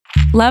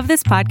Love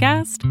this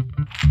podcast?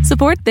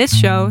 Support this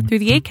show through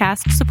the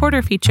Acast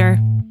supporter feature.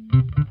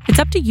 It's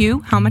up to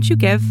you how much you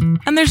give,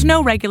 and there's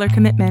no regular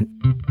commitment.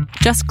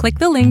 Just click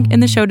the link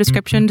in the show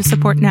description to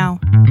support now.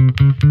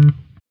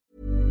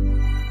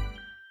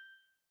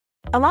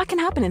 A lot can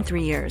happen in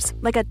 3 years,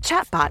 like a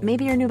chatbot may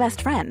be your new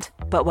best friend.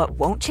 But what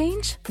won't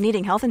change?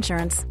 Needing health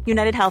insurance.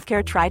 United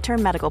Healthcare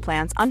Tri-Term Medical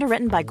Plans,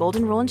 underwritten by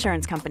Golden Rule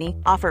Insurance Company,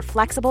 offer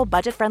flexible,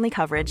 budget-friendly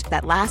coverage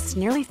that lasts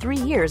nearly 3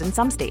 years in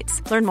some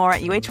states. Learn more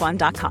at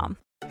uh1.com.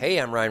 Hey,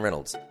 I'm Ryan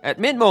Reynolds. At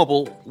Mint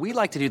Mobile, we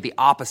like to do the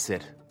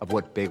opposite of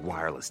what Big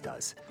Wireless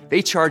does.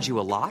 They charge you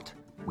a lot,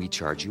 we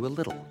charge you a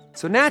little.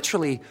 So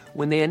naturally,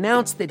 when they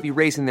announced they'd be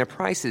raising their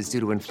prices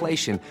due to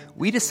inflation,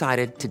 we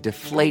decided to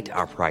deflate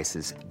our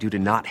prices due to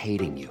not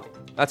hating you.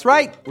 That's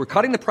right. We're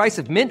cutting the price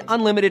of Mint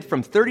Unlimited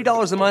from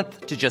 $30 a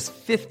month to just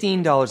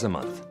 $15 a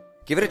month.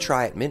 Give it a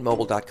try at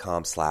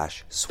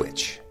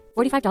mintmobile.com/switch.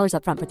 $45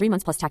 up front for 3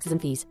 months plus taxes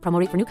and fees. Promo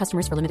rate for new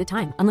customers for limited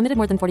time. Unlimited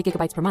more than 40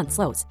 gigabytes per month.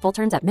 Slows full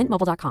terms at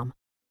mintmobile.com.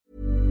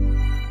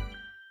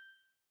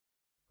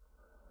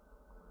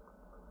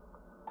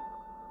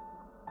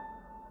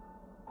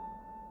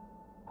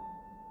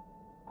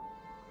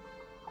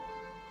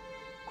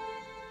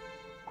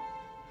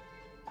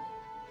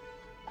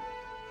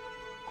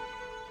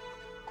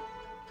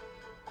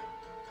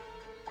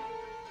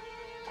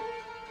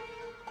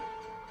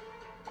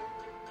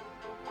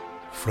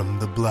 From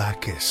the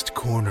blackest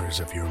corners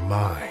of your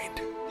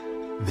mind,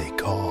 they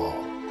call,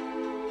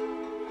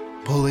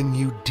 pulling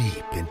you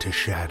deep into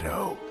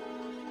shadow,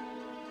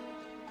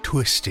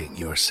 twisting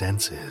your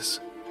senses,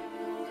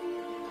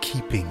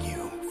 keeping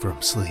you from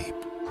sleep.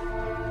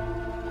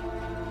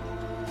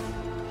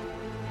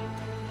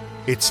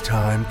 It's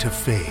time to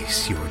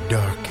face your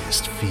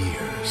darkest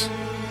fears.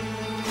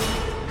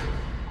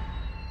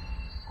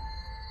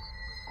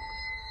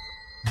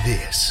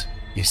 This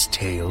is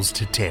Tales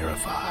to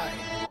Terrify.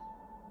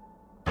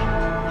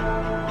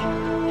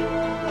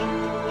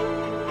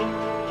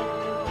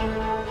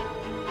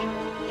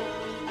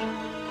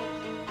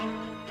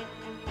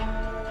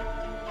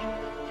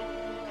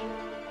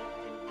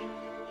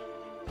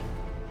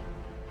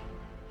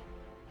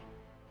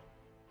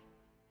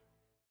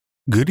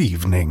 Good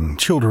evening,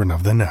 children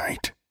of the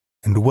night,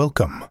 and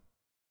welcome.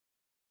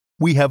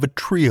 We have a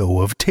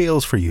trio of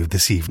tales for you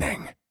this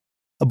evening,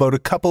 about a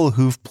couple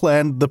who've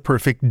planned the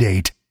perfect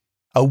date,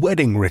 a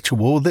wedding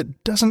ritual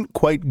that doesn't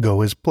quite go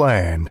as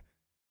planned,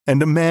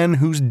 and a man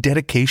whose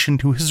dedication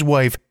to his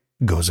wife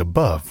goes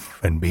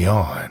above and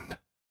beyond.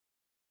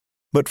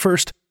 But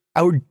first,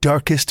 our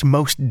darkest,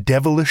 most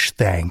devilish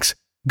thanks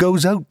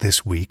goes out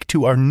this week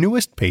to our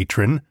newest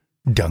patron,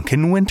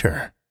 Duncan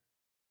Winter.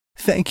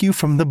 Thank you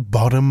from the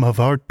bottom of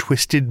our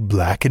twisted,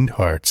 blackened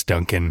hearts,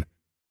 Duncan.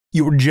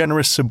 Your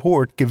generous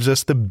support gives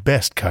us the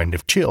best kind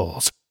of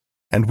chills,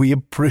 and we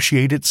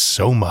appreciate it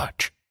so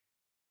much.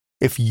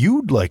 If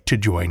you'd like to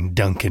join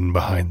Duncan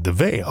behind the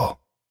veil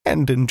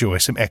and enjoy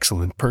some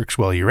excellent perks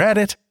while you're at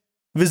it,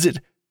 visit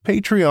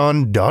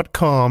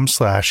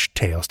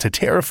patreon.com/tales to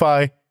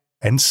terrify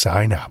and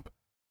sign up.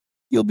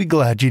 You'll be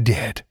glad you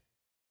did.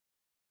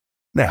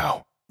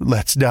 Now,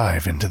 let's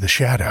dive into the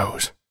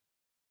shadows.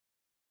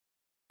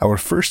 Our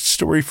first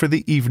story for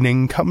the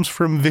evening comes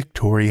from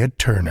Victoria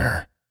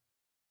Turner.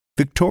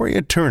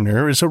 Victoria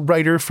Turner is a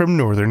writer from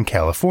Northern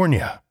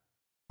California.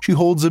 She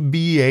holds a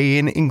BA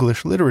in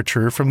English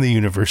Literature from the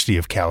University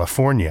of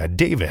California,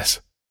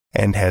 Davis,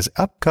 and has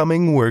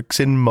upcoming works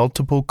in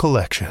multiple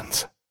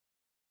collections.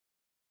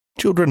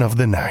 Children of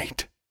the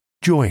night,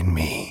 join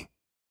me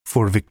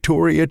for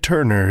Victoria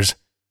Turner's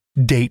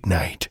Date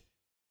Night,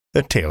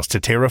 a Tales to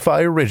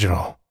Terrify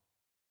original.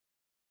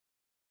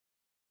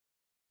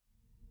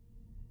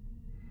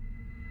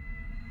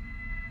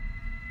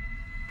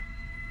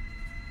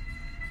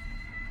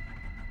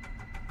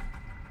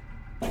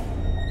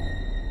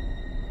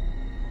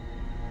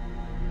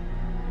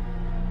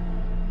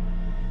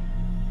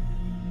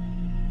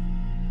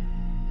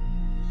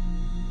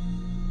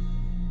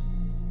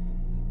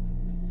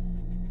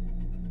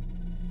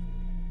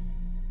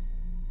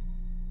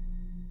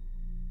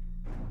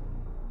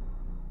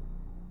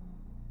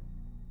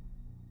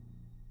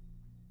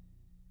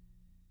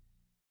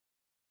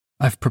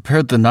 I've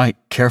prepared the night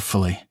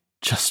carefully,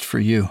 just for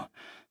you,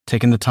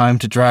 taken the time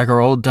to drag our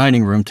old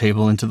dining room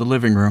table into the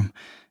living room,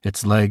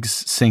 its legs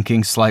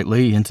sinking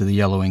slightly into the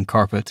yellowing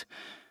carpet.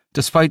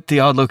 Despite the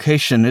odd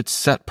location, it's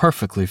set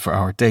perfectly for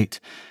our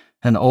date.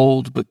 An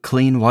old but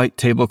clean white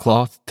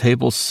tablecloth,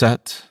 table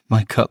set,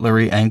 my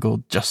cutlery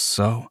angled just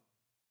so.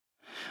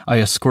 I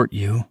escort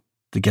you,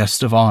 the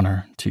guest of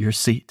honor, to your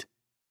seat.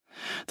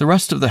 The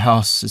rest of the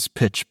house is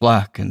pitch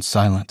black and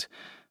silent.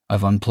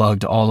 I've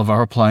unplugged all of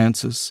our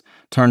appliances,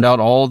 turned out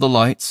all the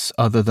lights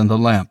other than the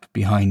lamp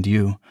behind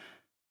you.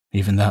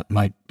 Even that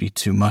might be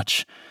too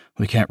much.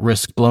 We can't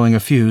risk blowing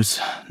a fuse,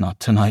 not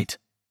tonight.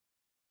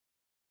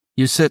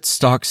 You sit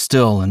stock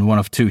still in one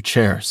of two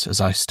chairs as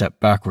I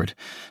step backward,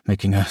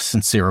 making a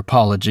sincere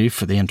apology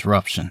for the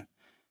interruption.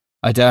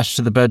 I dash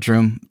to the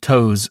bedroom,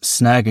 toes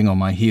snagging on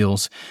my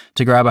heels,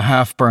 to grab a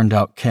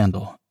half-burned-out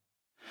candle.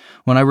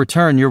 When I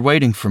return, you're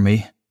waiting for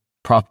me,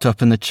 propped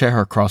up in the chair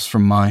across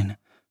from mine,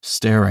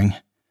 staring.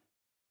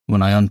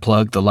 When I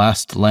unplug the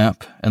last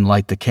lamp and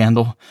light the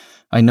candle,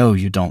 I know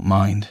you don't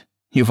mind.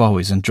 You've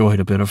always enjoyed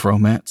a bit of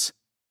romance.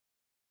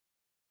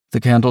 The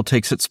candle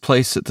takes its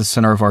place at the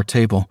center of our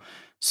table,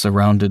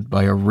 surrounded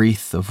by a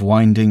wreath of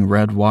winding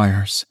red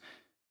wires.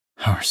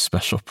 Our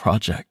special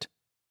project.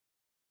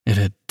 It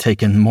had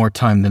taken more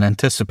time than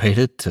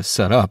anticipated to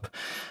set up.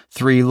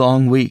 3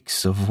 long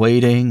weeks of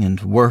waiting and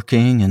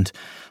working and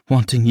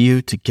wanting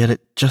you to get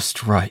it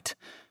just right.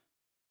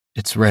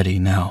 It's ready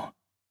now.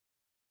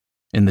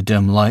 In the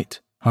dim light,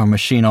 our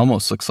machine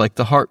almost looks like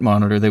the heart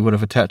monitor they would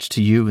have attached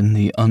to you in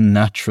the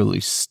unnaturally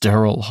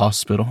sterile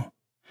hospital.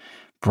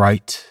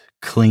 Bright,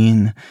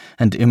 clean,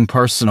 and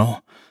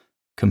impersonal,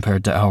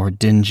 compared to our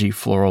dingy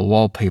floral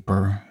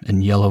wallpaper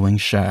and yellowing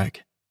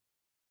shag.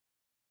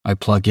 I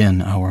plug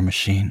in our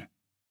machine.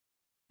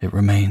 It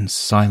remains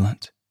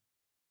silent.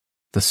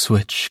 The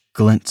switch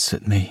glints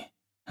at me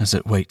as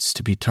it waits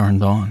to be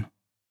turned on.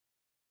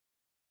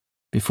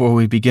 Before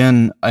we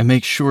begin, I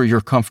make sure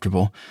you're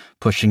comfortable,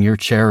 pushing your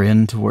chair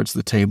in towards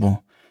the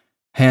table.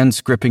 Hands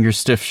gripping your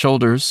stiff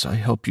shoulders, I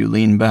help you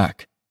lean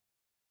back.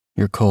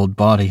 Your cold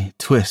body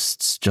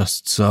twists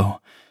just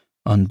so,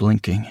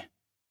 unblinking.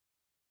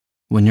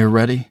 When you're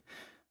ready,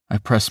 I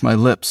press my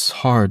lips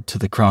hard to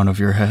the crown of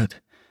your head,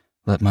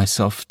 let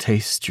myself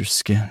taste your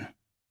skin.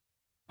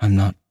 I'm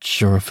not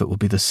sure if it will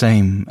be the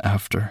same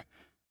after.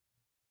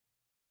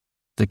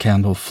 The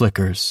candle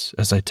flickers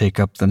as I take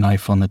up the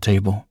knife on the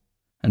table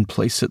and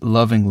place it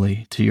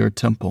lovingly to your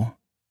temple.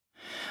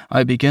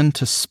 I begin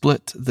to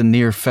split the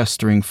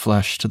near-festering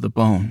flesh to the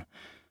bone.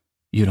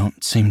 You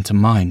don't seem to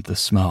mind the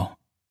smell.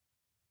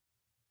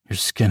 Your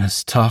skin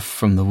is tough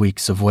from the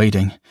weeks of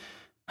waiting.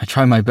 I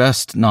try my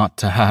best not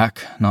to hack,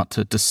 not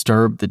to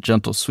disturb the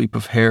gentle sweep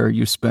of hair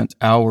you spent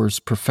hours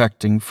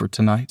perfecting for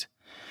tonight.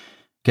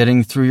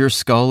 Getting through your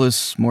skull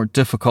is more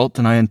difficult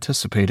than I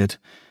anticipated.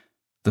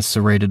 The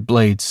serrated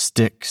blade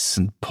sticks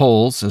and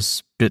pulls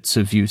as bits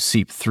of you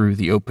seep through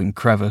the open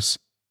crevice.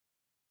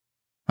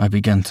 I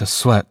begin to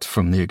sweat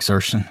from the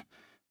exertion.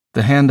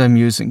 The hand I'm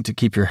using to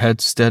keep your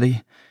head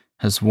steady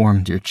has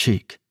warmed your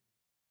cheek.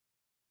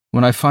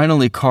 When I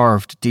finally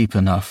carved deep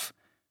enough,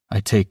 I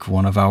take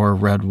one of our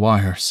red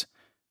wires,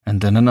 and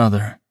then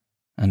another,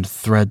 and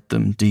thread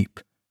them deep,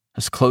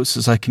 as close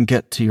as I can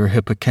get to your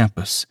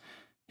hippocampus,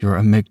 your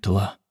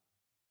amygdala.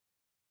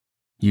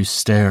 You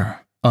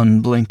stare,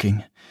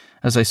 unblinking,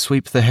 as I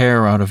sweep the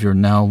hair out of your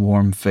now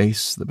warm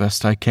face the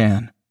best I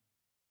can.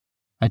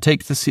 I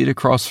take the seat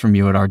across from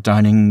you at our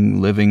dining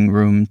living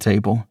room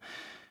table,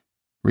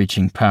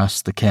 reaching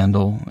past the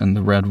candle and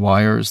the red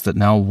wires that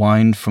now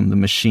wind from the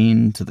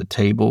machine to the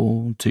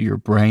table to your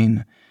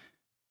brain.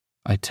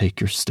 I take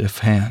your stiff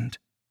hand.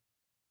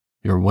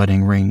 Your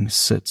wedding ring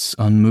sits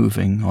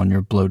unmoving on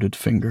your bloated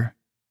finger.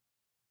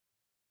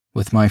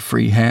 With my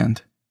free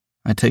hand,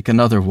 I take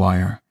another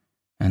wire,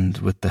 and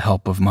with the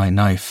help of my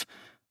knife,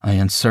 I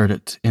insert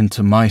it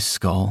into my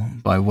skull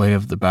by way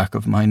of the back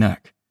of my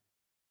neck.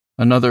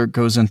 Another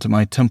goes into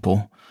my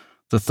temple.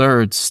 The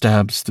third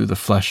stabs through the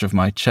flesh of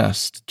my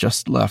chest,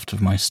 just left of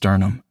my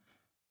sternum.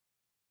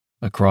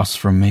 Across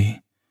from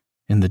me,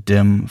 in the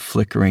dim,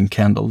 flickering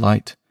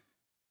candlelight,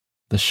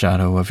 the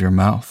shadow of your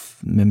mouth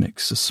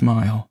mimics a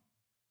smile.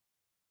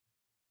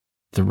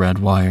 The red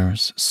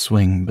wires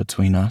swing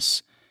between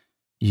us,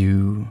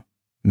 you,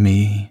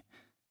 me,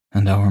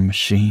 and our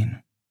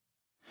machine.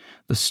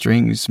 The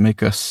strings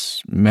make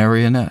us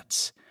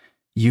marionettes,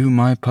 you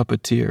my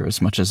puppeteer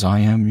as much as I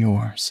am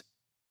yours.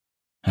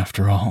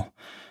 After all,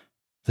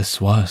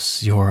 this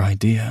was your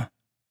idea.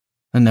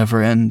 A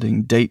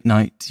never-ending date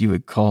night, you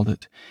had called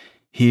it,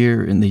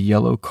 here in the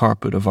yellow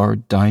carpet of our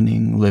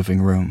dining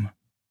living room.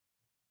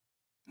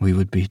 We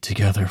would be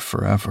together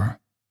forever,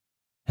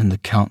 in the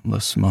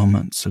countless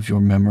moments of your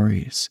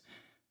memories,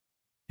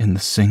 in the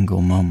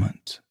single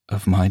moment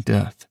of my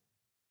death.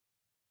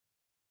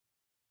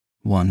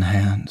 One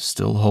hand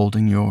still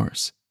holding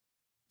yours,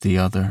 the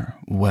other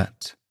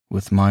wet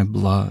with my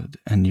blood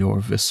and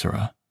your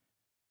viscera.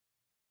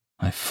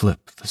 I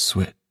flip the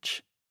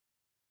switch.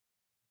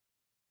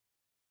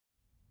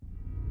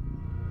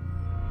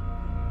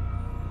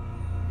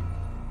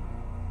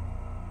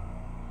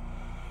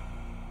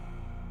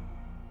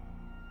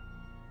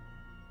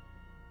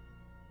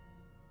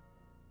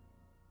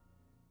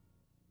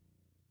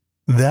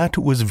 That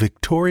was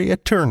Victoria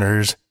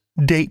Turner's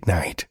Date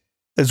Night,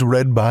 as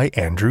read by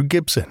Andrew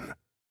Gibson.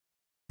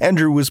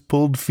 Andrew was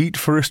pulled feet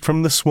first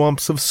from the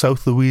swamps of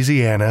South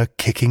Louisiana,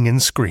 kicking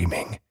and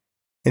screaming,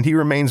 and he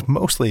remains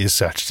mostly as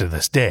such to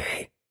this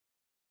day.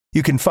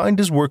 You can find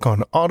his work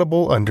on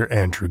Audible under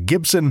Andrew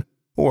Gibson,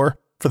 or,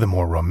 for the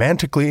more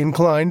romantically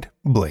inclined,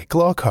 Blake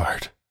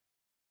Lockhart.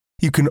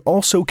 You can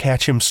also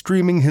catch him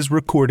streaming his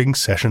recording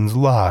sessions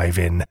live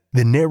in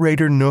the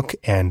Narrator Nook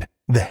and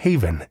the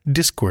Haven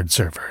Discord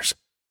servers.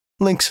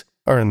 Links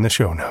are in the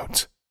show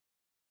notes.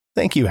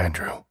 Thank you,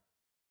 Andrew.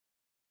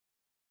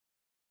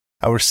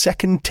 Our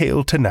second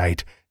tale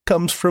tonight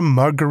comes from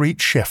Marguerite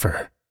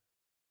Sheffer.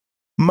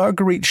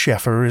 Marguerite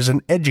Sheffer is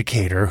an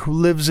educator who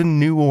lives in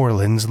New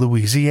Orleans,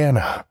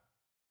 Louisiana.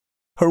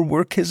 Her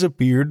work has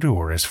appeared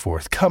or is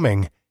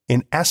forthcoming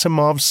in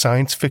Asimov's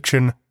science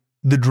fiction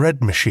The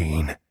Dread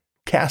Machine,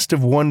 Cast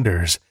of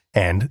Wonders,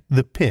 and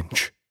The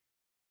Pinch.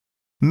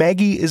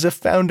 Maggie is a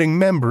founding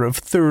member of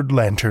Third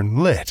Lantern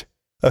Lit,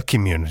 a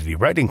community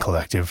writing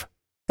collective,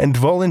 and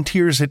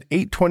volunteers at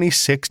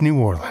 826 New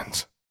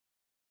Orleans.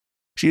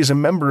 She is a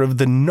member of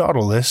the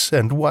Nautilus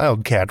and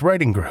Wildcat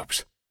writing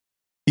groups.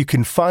 You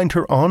can find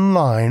her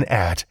online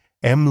at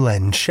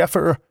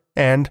mlensheffer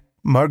and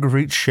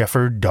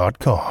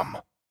margueritesheffer.com.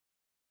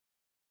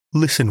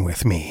 Listen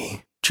with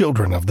me,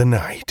 children of the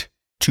night,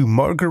 to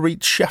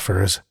Marguerite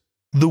Sheffer's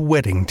The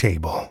Wedding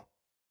Table,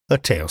 a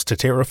Tales to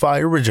Terrify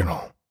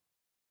original.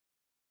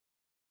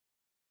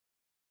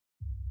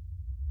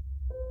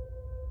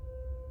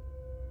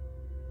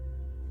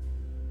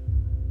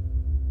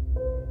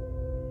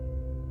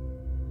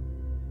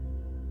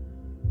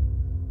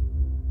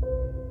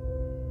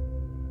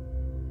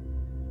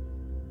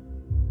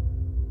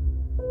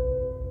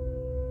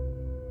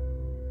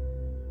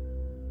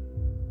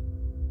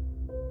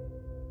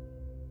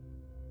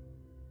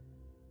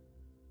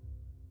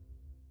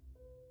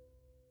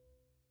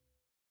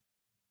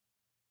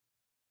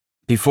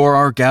 Before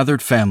our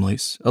gathered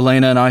families,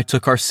 Elena and I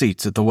took our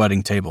seats at the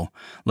wedding table,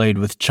 laid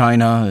with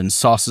china and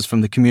sauces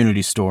from the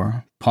community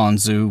store,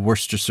 ponzu,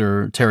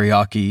 Worcestershire,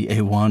 teriyaki,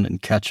 A1,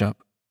 and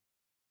ketchup.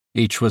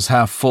 Each was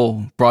half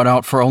full, brought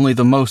out for only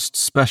the most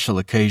special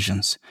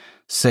occasions,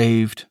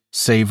 saved,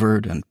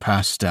 savored, and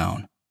passed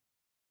down.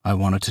 I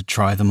wanted to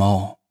try them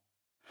all.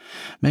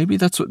 Maybe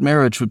that's what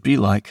marriage would be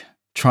like,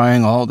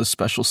 trying all the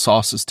special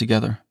sauces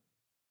together.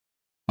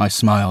 I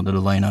smiled at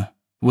Elena,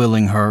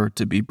 willing her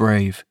to be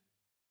brave.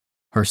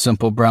 Her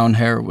simple brown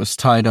hair was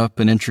tied up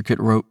in intricate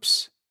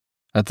ropes.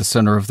 At the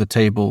center of the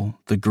table,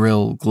 the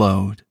grill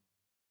glowed.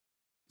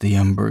 "The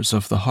embers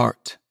of the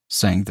heart,"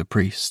 sang the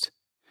priest.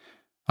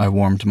 I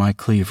warmed my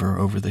cleaver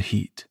over the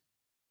heat.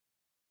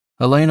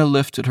 Elena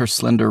lifted her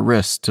slender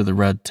wrist to the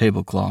red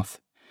tablecloth.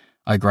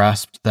 I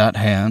grasped that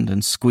hand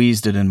and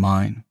squeezed it in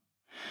mine.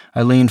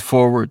 I leaned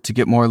forward to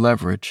get more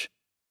leverage.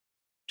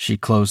 She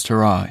closed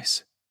her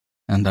eyes,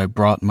 and I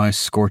brought my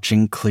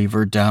scorching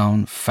cleaver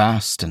down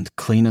fast and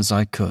clean as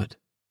I could.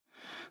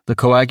 The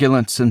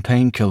coagulants and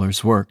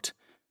painkillers worked.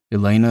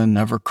 Elena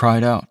never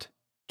cried out,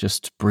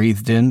 just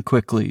breathed in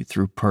quickly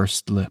through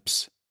pursed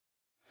lips.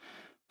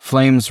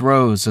 Flames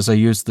rose as I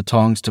used the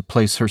tongs to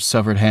place her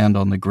severed hand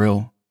on the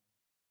grill.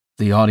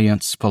 The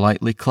audience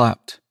politely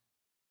clapped.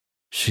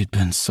 She'd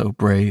been so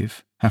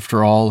brave,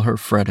 after all her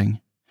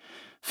fretting.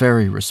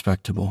 Very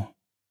respectable.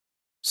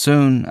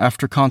 Soon,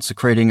 after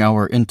consecrating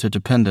our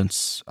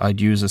interdependence,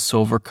 I'd use a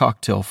silver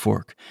cocktail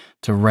fork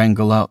to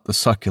wrangle out the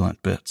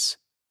succulent bits.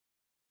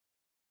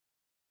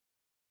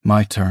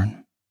 My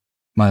turn.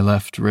 My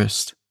left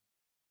wrist.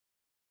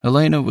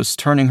 Elena was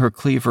turning her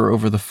cleaver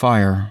over the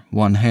fire,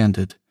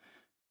 one-handed.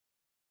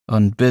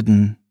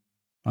 Unbidden,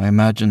 I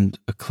imagined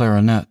a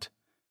clarinet,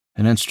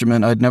 an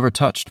instrument I'd never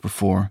touched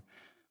before,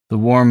 the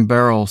warm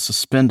barrel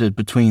suspended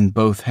between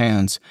both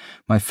hands,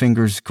 my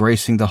fingers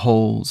gracing the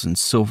holes and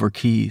silver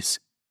keys.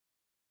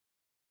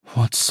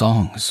 What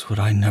songs would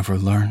I never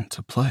learn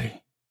to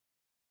play?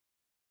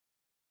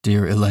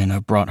 Dear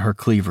Elena brought her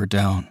cleaver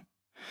down.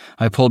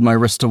 I pulled my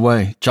wrist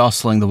away,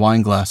 jostling the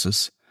wine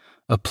glasses.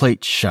 A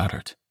plate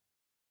shattered.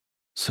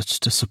 Such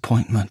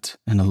disappointment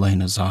in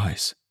Elena's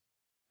eyes.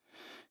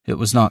 It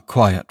was not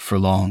quiet for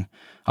long.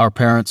 Our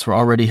parents were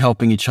already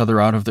helping each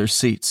other out of their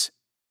seats.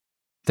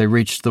 They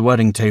reached the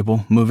wedding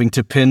table, moving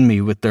to pin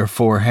me with their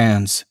 4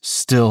 hands,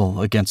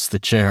 still against the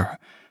chair,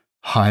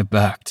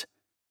 high-backed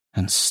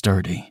and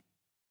sturdy.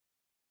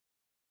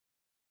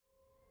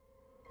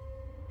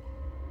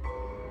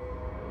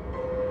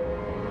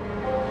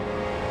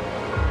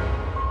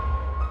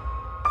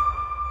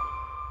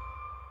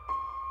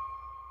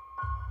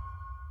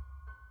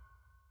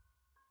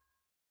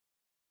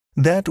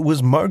 That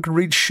was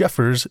Marguerite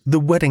Sheffer's The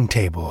Wedding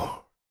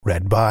Table,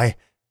 read by,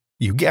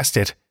 you guessed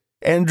it,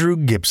 Andrew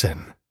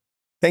Gibson.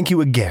 Thank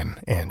you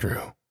again,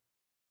 Andrew.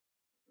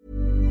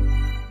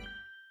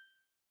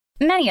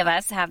 Many of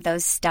us have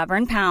those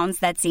stubborn pounds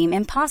that seem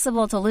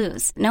impossible to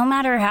lose, no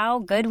matter how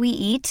good we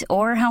eat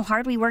or how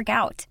hard we work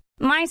out.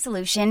 My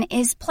solution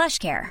is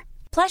PlushCare.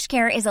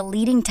 PlushCare is a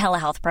leading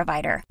telehealth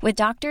provider with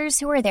doctors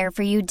who are there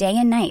for you day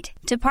and night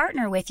to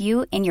partner with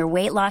you in your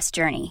weight loss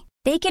journey.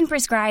 They can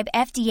prescribe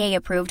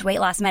FDA-approved weight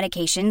loss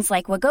medications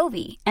like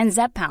Wegovy and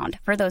Zepbound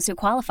for those who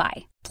qualify.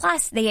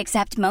 Plus, they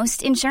accept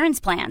most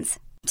insurance plans.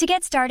 To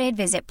get started,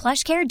 visit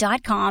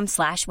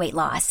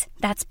plushcare.com/weightloss.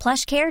 That's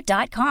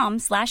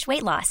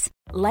plushcare.com/weightloss.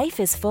 Life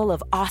is full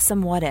of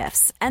awesome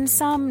what-ifs, and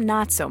some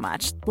not so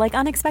much, like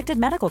unexpected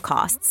medical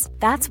costs.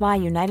 That's why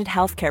United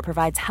Healthcare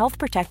provides Health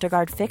Protector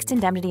Guard fixed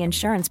indemnity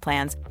insurance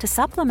plans to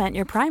supplement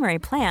your primary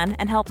plan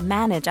and help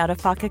manage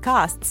out-of-pocket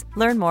costs.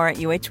 Learn more at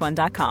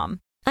uh1.com.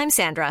 I'm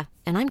Sandra,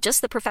 and I'm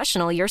just the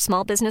professional your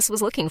small business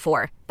was looking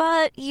for.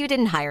 But you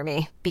didn't hire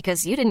me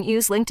because you didn't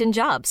use LinkedIn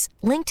Jobs.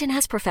 LinkedIn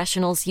has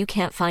professionals you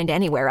can't find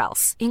anywhere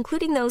else,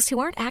 including those who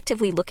aren't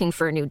actively looking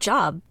for a new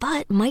job,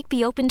 but might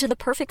be open to the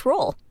perfect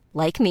role,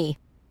 like me.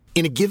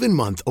 In a given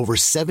month, over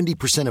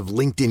 70% of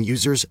LinkedIn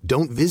users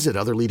don't visit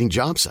other leading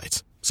job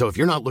sites. So if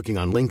you're not looking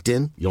on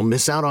LinkedIn, you'll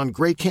miss out on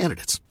great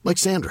candidates like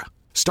Sandra.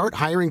 Start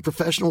hiring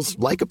professionals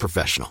like a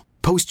professional.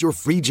 Post your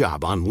free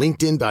job on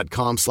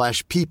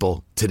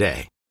linkedin.com/people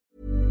today.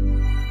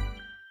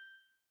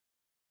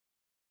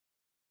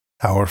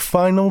 Our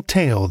final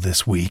tale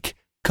this week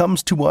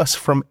comes to us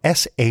from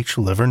S.H.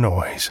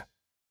 Livernois.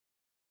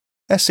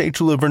 S.H.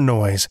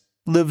 Livernois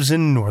lives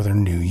in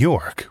northern New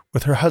York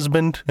with her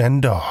husband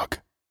and dog.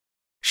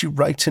 She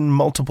writes in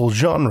multiple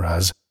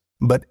genres,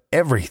 but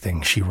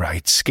everything she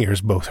writes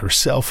scares both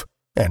herself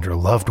and her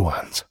loved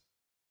ones.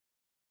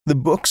 The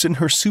books in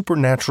her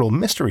supernatural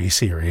mystery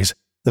series,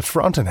 The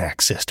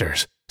Frontenac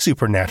Sisters,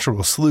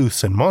 Supernatural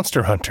Sleuths, and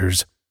Monster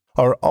Hunters,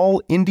 are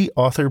all Indie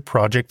Author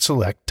Project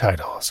Select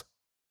titles.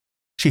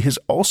 She has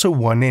also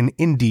won an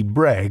Indie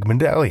Brag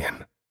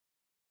medallion.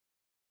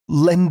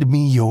 Lend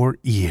me your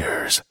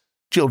ears,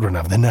 children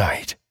of the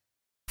night,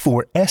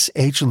 for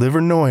S.H.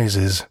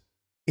 Livernois's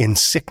In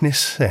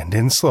Sickness and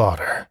in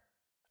Slaughter,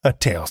 a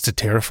Tales to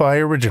Terrify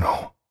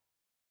original.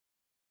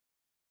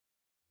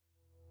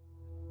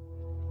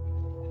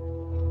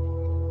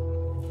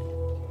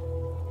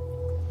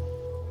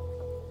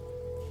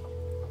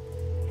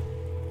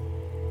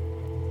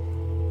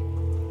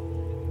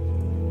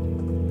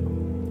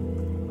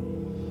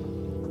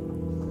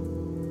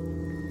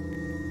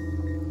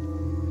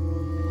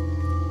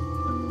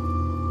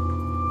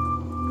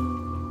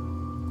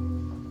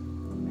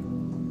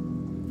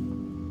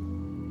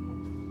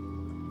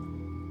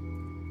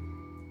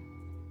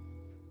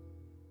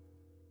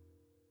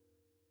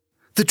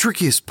 The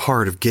trickiest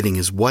part of getting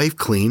his wife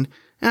clean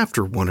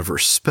after one of her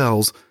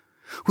spells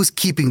was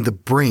keeping the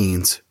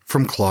brains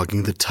from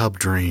clogging the tub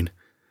drain.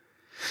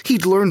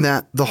 He'd learned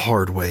that the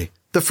hard way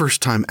the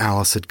first time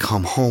Alice had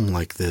come home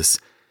like this.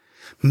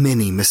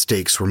 Many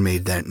mistakes were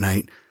made that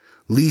night,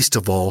 least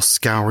of all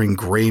scouring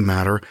gray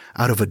matter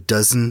out of a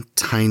dozen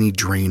tiny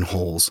drain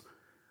holes.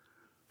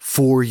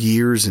 4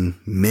 years and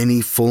many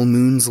full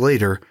moons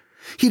later,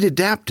 he'd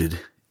adapted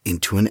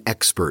into an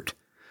expert.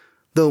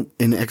 Though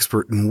an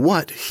expert in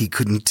what, he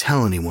couldn't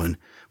tell anyone,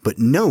 but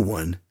no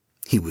one,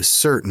 he was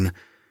certain,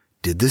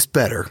 did this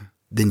better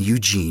than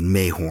Eugene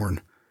Mayhorn.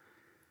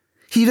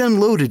 He'd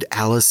unloaded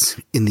Alice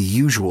in the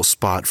usual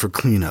spot for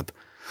cleanup,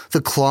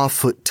 the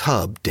clawfoot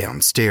tub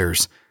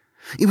downstairs.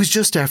 It was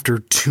just after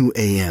 2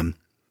 a.m.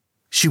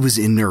 She was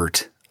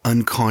inert,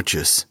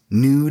 unconscious,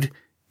 nude,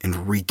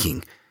 and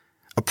reeking,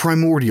 a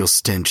primordial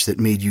stench that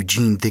made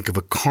Eugene think of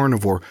a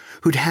carnivore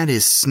who'd had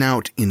his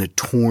snout in a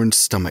torn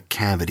stomach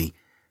cavity.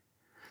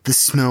 The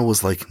smell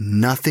was like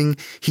nothing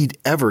he'd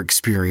ever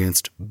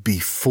experienced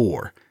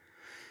before.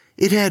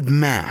 It had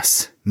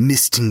mass,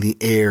 misting the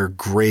air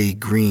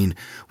gray-green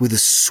with a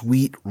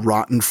sweet,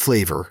 rotten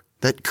flavor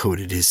that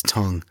coated his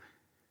tongue.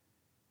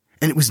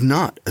 And it was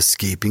not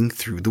escaping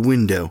through the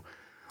window.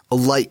 A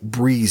light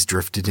breeze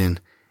drifted in,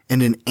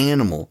 and an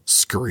animal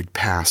scurried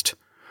past,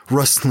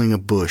 rustling a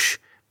bush,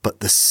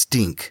 but the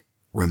stink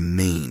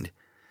remained.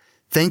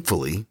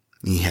 Thankfully,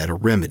 he had a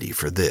remedy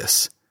for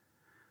this.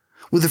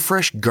 With a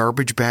fresh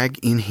garbage bag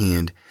in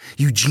hand,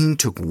 Eugene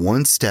took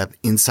one step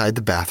inside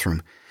the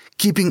bathroom,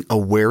 keeping a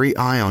wary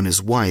eye on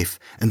his wife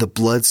and the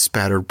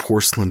blood-spattered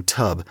porcelain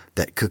tub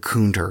that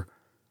cocooned her.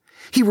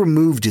 He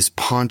removed his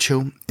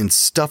poncho and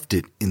stuffed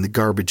it in the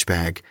garbage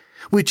bag,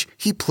 which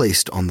he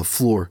placed on the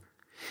floor.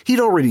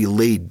 He'd already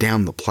laid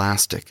down the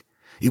plastic.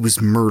 It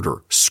was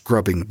murder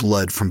scrubbing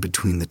blood from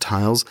between the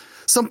tiles,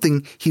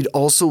 something he'd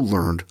also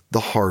learned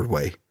the hard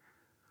way.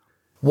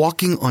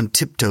 Walking on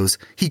tiptoes,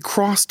 he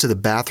crossed to the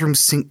bathroom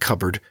sink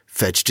cupboard,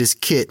 fetched his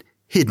kit,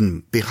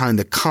 hidden behind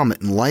the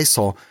Comet and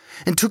Lysol,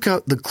 and took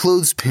out the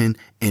clothespin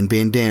and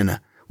bandana,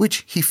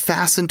 which he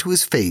fastened to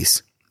his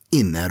face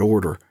in that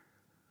order.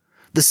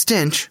 The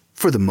stench,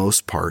 for the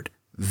most part,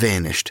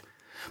 vanished,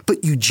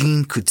 but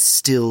Eugene could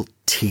still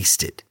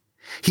taste it.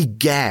 He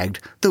gagged,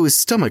 though his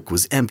stomach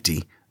was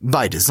empty,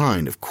 by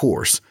design, of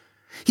course.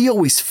 He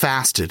always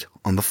fasted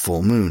on the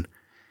full moon.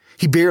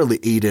 He barely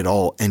ate at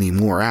all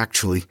anymore,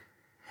 actually.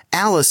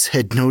 Alice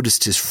had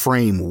noticed his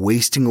frame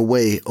wasting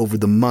away over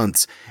the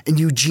months, and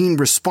Eugene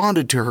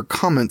responded to her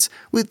comments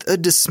with a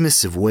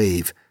dismissive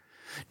wave.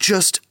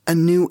 Just a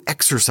new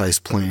exercise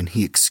plan,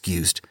 he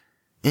excused.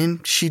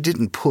 And she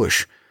didn't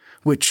push,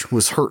 which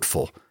was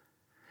hurtful.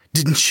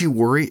 Didn't she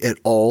worry at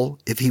all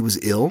if he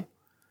was ill?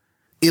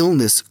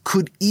 Illness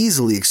could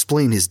easily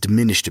explain his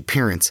diminished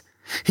appearance.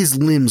 His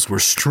limbs were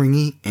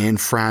stringy and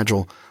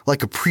fragile,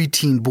 like a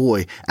preteen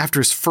boy after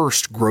his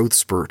first growth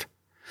spurt.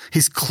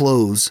 His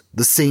clothes,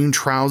 the same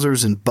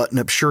trousers and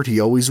button-up shirt he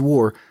always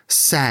wore,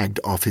 sagged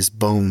off his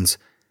bones,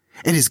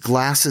 and his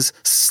glasses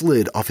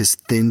slid off his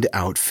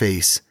thinned-out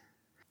face.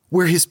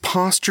 Where his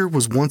posture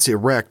was once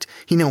erect,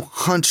 he now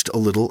hunched a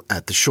little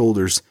at the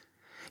shoulders.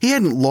 He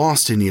hadn't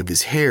lost any of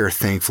his hair,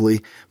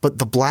 thankfully, but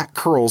the black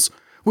curls,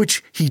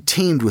 which he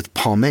tamed with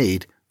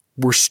pomade,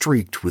 were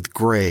streaked with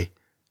gray.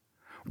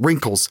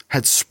 Wrinkles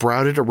had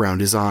sprouted around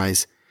his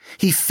eyes.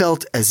 He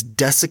felt as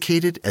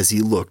desiccated as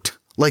he looked,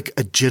 like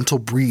a gentle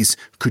breeze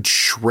could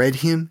shred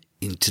him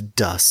into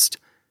dust.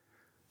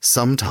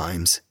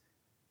 Sometimes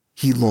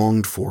he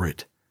longed for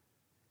it.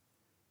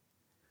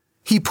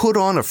 He put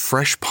on a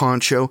fresh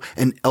poncho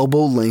and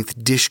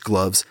elbow-length dish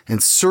gloves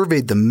and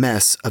surveyed the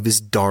mess of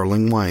his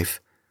darling wife.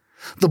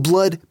 The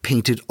blood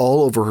painted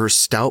all over her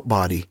stout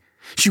body.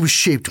 She was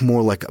shaped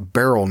more like a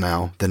barrel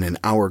now than an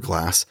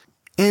hourglass,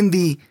 and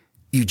the,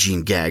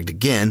 Eugene gagged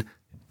again,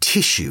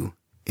 tissue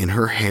in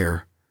her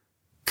hair.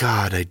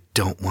 God, I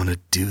don't want to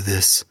do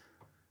this.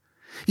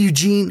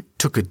 Eugene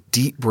took a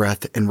deep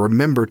breath and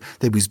remembered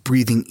that he was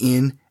breathing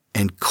in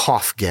and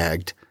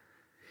cough-gagged.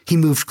 He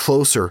moved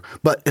closer,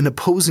 but an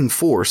opposing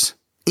force,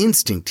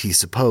 instinct he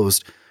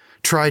supposed,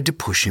 tried to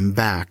push him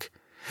back,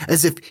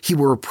 as if he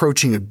were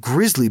approaching a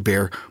grizzly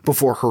bear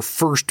before her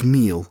first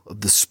meal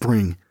of the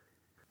spring.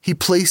 He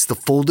placed the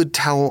folded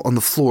towel on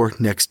the floor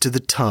next to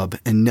the tub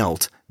and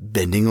knelt,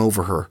 bending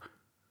over her.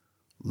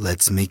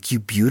 "Let's make you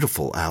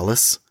beautiful,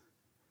 Alice."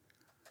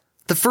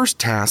 The first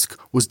task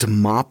was to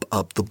mop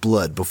up the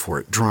blood before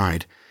it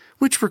dried,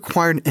 which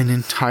required an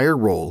entire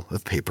roll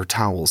of paper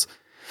towels.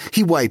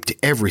 He wiped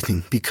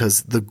everything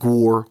because the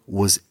gore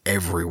was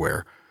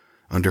everywhere.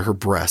 Under her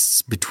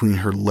breasts, between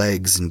her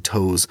legs and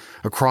toes,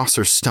 across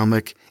her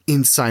stomach,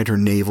 inside her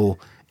navel,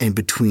 and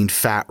between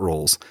fat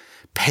rolls,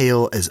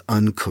 pale as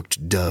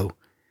uncooked dough.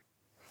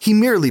 He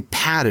merely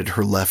patted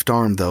her left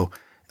arm, though,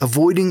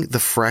 avoiding the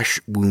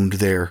fresh wound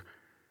there.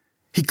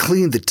 He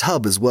cleaned the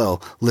tub as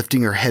well,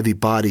 lifting her heavy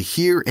body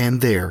here and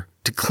there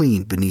to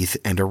clean beneath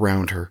and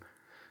around her.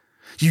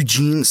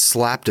 Eugene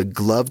slapped a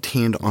gloved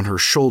hand on her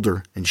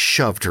shoulder and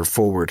shoved her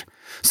forward,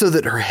 so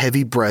that her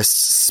heavy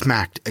breasts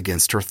smacked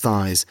against her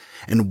thighs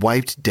and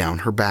wiped down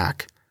her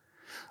back.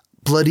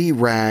 Bloody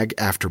rag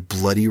after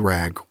bloody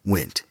rag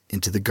went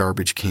into the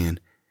garbage can,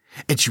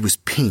 and she was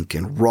pink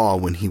and raw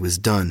when he was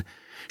done,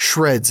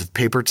 shreds of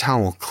paper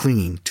towel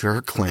clinging to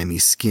her clammy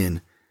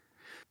skin.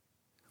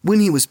 When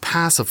he was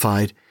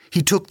pacified,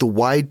 he took the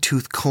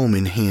wide-toothed comb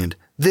in hand.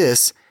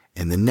 This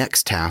and the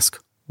next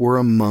task were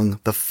among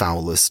the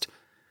foulest.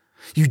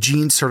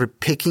 Eugene started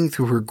picking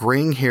through her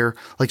graying hair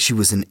like she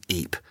was an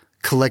ape,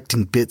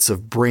 collecting bits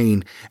of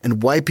brain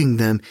and wiping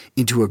them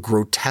into a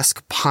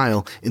grotesque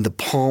pile in the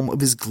palm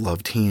of his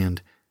gloved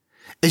hand.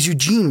 As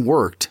Eugene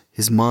worked,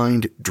 his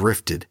mind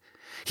drifted.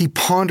 He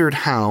pondered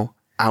how,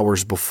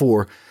 hours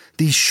before,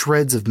 these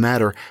shreds of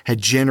matter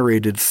had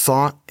generated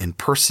thought and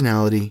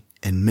personality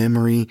and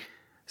memory.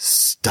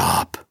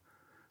 Stop.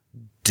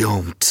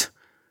 Don't.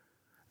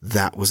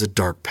 That was a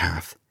dark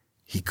path.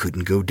 He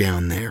couldn't go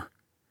down there.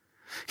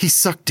 He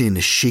sucked in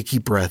a shaky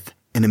breath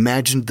and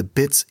imagined the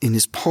bits in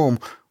his palm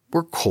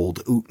were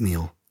cold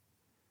oatmeal.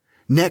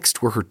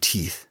 Next were her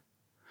teeth.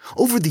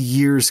 Over the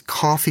years,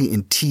 coffee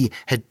and tea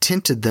had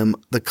tinted them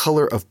the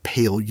color of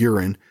pale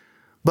urine,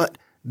 but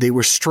they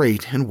were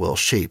straight and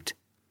well-shaped.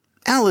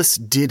 Alice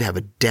did have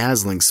a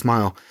dazzling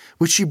smile,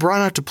 which she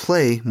brought out to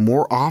play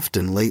more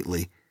often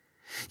lately.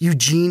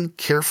 Eugene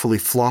carefully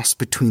flossed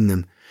between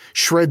them.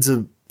 Shreds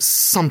of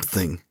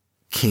something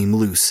came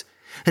loose,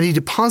 and he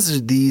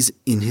deposited these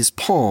in his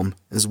palm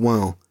as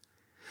well.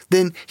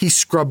 Then he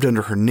scrubbed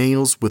under her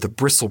nails with a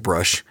bristle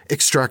brush,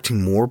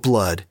 extracting more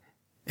blood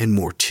and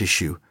more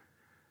tissue.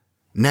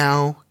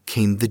 Now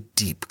came the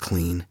deep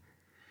clean.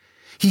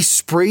 He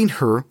sprayed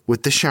her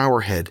with the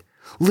shower head.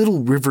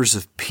 Little rivers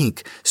of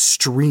pink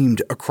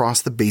streamed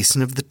across the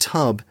basin of the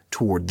tub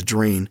toward the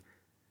drain.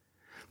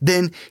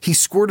 Then he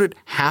squirted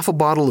half a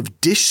bottle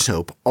of dish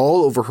soap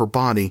all over her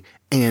body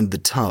and the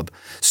tub,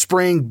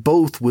 spraying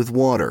both with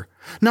water,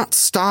 not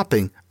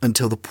stopping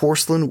until the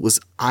porcelain was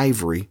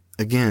ivory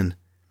again.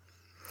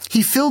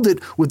 He filled it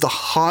with the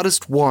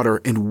hottest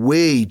water and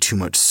way too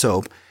much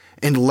soap,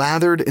 and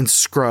lathered and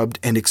scrubbed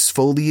and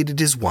exfoliated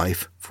his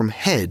wife from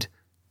head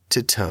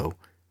to toe.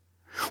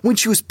 When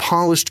she was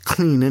polished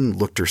clean and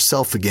looked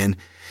herself again,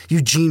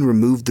 Eugene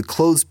removed the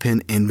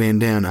clothespin and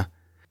bandana.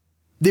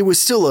 There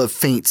was still a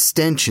faint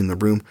stench in the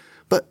room,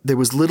 but there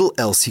was little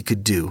else he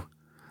could do.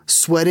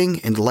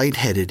 Sweating and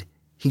lightheaded,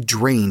 he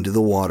drained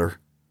the water.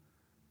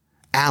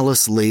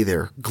 Alice lay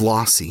there,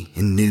 glossy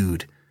and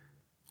nude.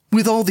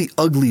 With all the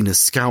ugliness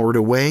scoured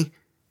away,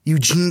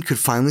 Eugene could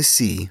finally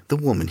see the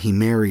woman he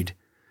married.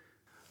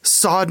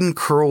 Sodden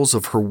curls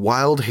of her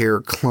wild hair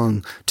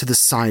clung to the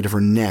side of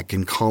her neck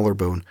and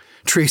collarbone,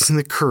 tracing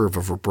the curve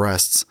of her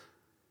breasts.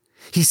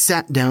 He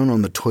sat down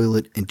on the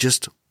toilet and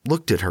just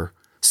looked at her,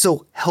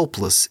 so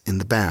helpless in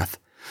the bath,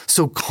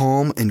 so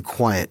calm and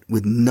quiet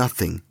with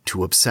nothing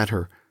to upset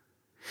her.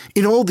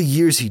 In all the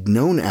years he'd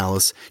known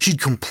Alice,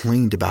 she'd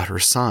complained about her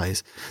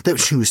size, that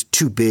she was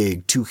too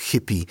big, too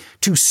hippie,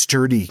 too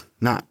sturdy,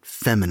 not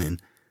feminine.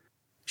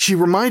 She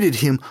reminded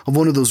him of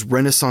one of those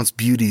Renaissance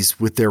beauties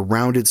with their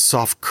rounded,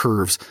 soft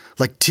curves,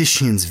 like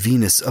Titian's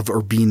Venus of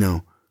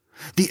Urbino.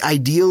 The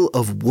ideal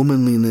of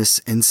womanliness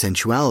and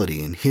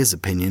sensuality, in his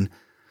opinion.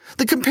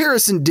 The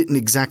comparison didn't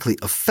exactly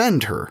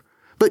offend her,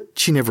 but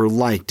she never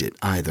liked it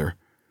either.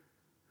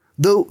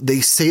 Though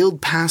they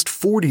sailed past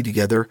 40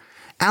 together,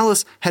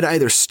 Alice had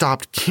either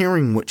stopped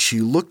caring what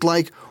she looked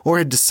like or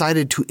had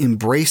decided to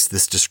embrace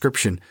this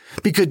description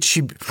because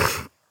she...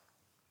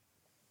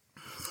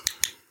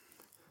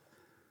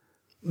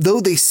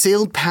 Though they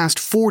sailed past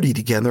 40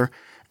 together,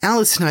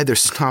 Alice had either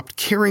stopped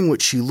caring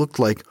what she looked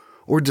like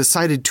or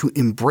decided to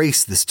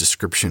embrace this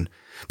description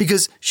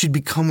because she'd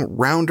become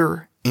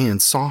rounder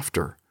and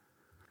softer.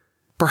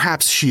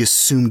 Perhaps she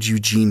assumed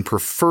Eugene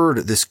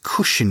preferred this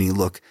cushiony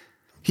look.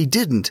 He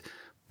didn't,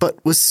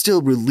 but was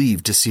still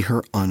relieved to see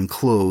her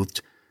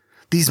unclothed.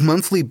 These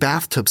monthly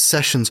bathtub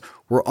sessions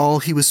were all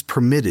he was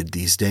permitted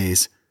these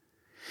days.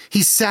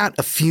 He sat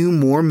a few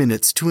more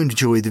minutes to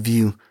enjoy the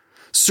view,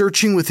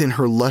 searching within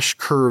her lush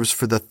curves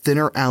for the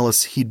thinner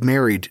Alice he'd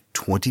married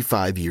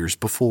 25 years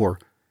before.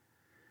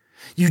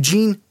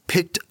 Eugene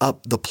picked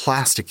up the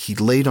plastic he'd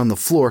laid on the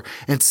floor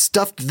and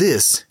stuffed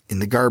this in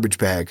the garbage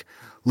bag,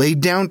 laid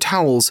down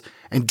towels,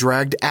 and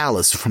dragged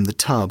Alice from the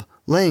tub,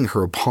 laying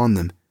her upon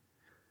them.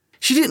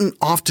 She didn't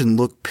often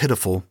look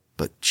pitiful,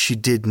 but she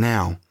did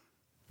now,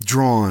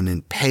 drawn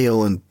and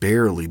pale and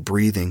barely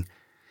breathing.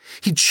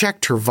 He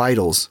checked her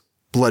vitals,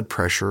 blood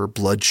pressure,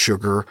 blood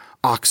sugar,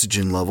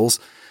 oxygen levels,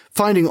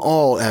 finding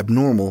all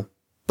abnormal,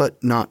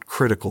 but not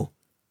critical.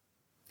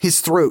 His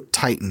throat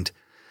tightened.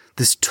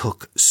 This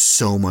took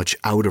so much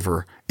out of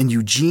her, and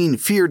Eugene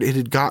feared it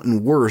had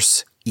gotten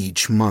worse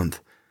each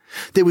month.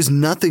 There was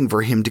nothing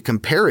for him to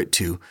compare it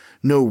to,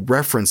 no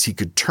reference he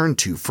could turn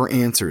to for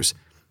answers.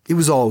 It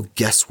was all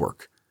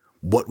guesswork.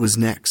 What was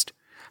next?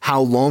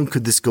 How long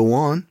could this go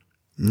on?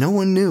 No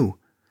one knew.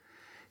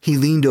 He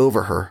leaned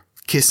over her,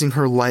 kissing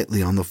her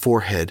lightly on the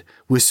forehead,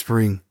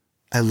 whispering,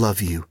 "I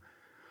love you,"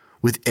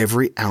 with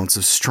every ounce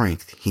of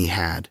strength he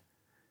had.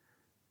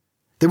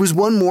 There was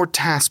one more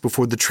task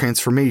before the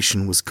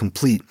transformation was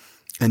complete,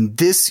 and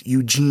this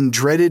Eugene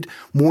dreaded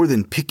more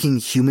than picking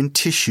human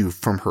tissue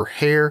from her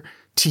hair,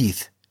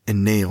 teeth,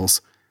 and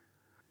nails.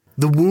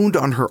 The wound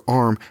on her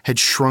arm had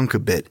shrunk a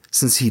bit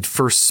since he'd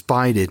first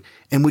spied it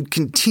and would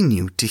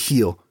continue to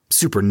heal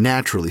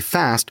supernaturally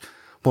fast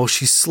while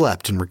she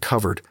slept and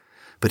recovered,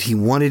 but he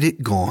wanted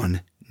it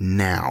gone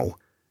now.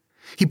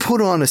 He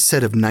put on a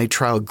set of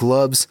nitrile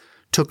gloves,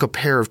 took a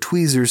pair of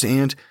tweezers,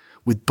 and,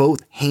 with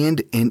both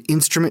hand and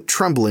instrument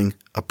trembling,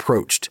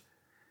 approached.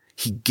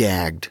 He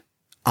gagged,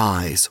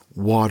 eyes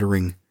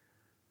watering.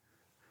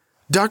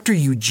 Dr.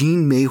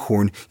 Eugene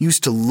Mayhorn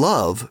used to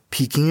love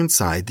peeking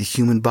inside the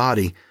human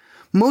body,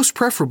 most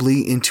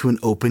preferably into an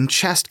open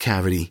chest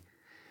cavity.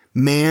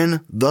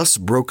 Man, thus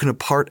broken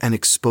apart and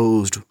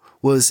exposed,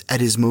 was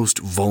at his most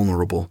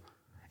vulnerable,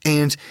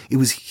 and it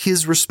was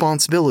his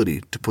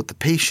responsibility to put the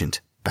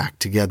patient back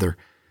together.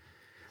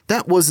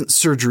 That wasn't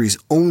surgery's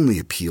only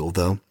appeal,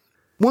 though.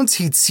 Once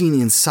he'd seen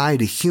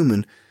inside a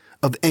human,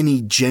 of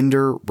any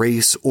gender,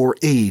 race, or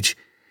age,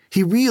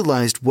 he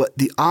realized what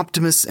the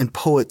optimists and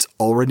poets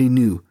already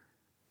knew.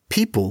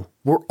 People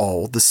were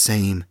all the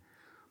same.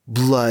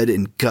 Blood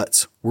and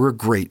guts were a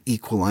great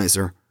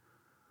equalizer.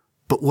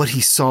 But what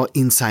he saw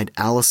inside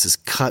Alice's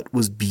cut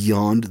was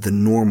beyond the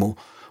normal,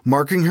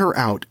 marking her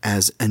out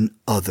as an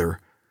other.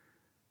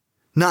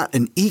 Not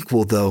an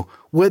equal, though.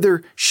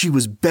 Whether she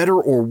was better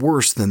or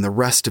worse than the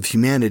rest of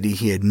humanity,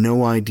 he had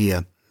no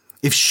idea.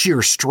 If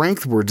sheer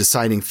strength were a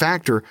deciding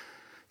factor,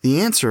 the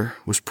answer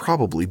was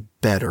probably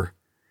better.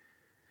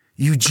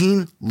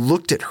 Eugene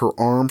looked at her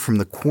arm from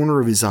the corner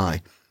of his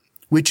eye,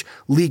 which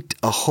leaked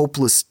a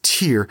hopeless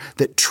tear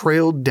that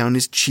trailed down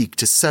his cheek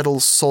to settle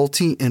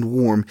salty and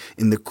warm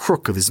in the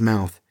crook of his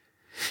mouth.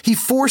 He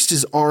forced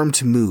his arm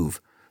to move,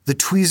 the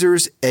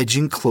tweezers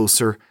edging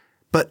closer,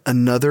 but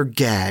another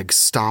gag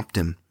stopped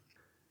him.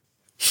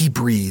 He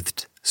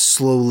breathed,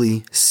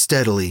 slowly,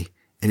 steadily,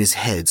 and his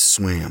head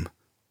swam.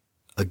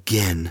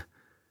 Again.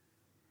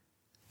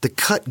 The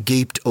cut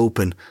gaped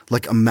open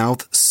like a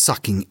mouth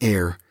sucking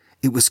air.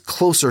 It was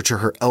closer to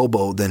her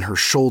elbow than her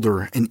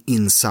shoulder and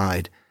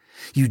inside.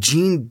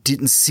 Eugene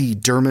didn't see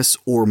dermis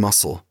or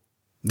muscle.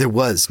 There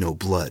was no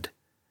blood.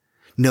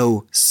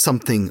 No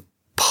something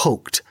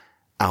poked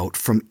out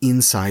from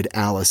inside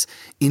Alice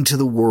into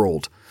the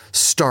world,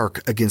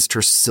 stark against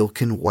her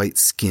silken white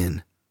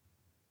skin.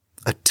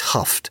 A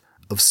tuft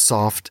of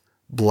soft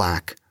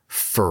black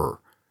fur.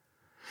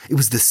 It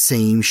was the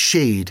same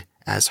shade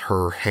as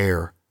her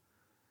hair.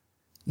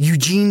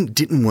 Eugene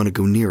didn't want to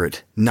go near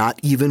it, not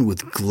even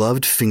with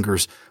gloved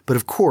fingers, but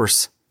of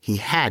course he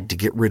had to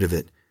get rid of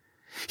it.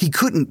 He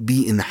couldn't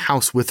be in the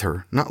house with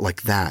her, not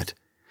like that.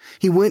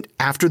 He went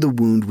after the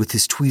wound with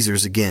his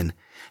tweezers again,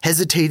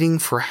 hesitating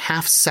for a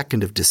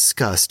half-second of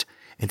disgust,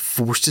 and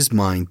forced his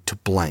mind to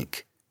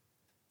blank.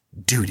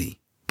 Duty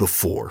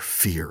before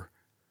fear.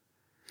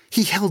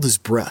 He held his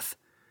breath.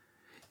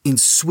 In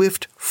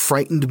swift,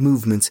 frightened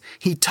movements,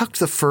 he tucked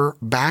the fur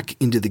back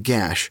into the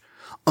gash,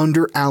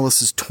 under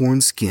Alice's torn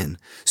skin,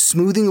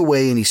 smoothing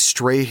away any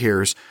stray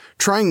hairs,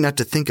 trying not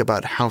to think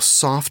about how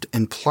soft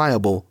and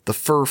pliable the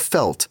fur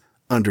felt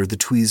under the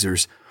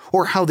tweezers,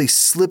 or how they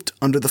slipped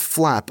under the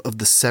flap of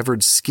the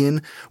severed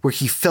skin where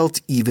he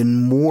felt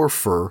even more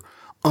fur,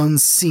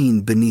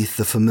 unseen beneath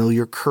the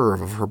familiar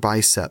curve of her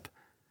bicep.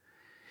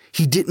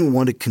 He didn't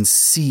want to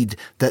concede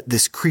that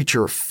this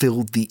creature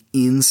filled the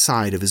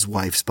inside of his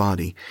wife's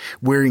body,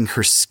 wearing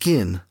her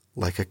skin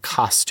like a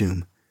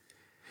costume.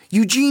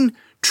 Eugene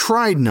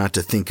tried not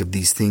to think of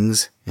these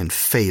things and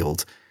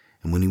failed,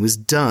 and when he was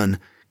done,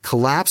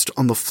 collapsed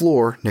on the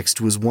floor next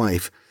to his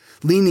wife,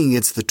 leaning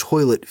against the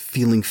toilet,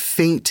 feeling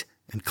faint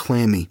and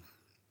clammy.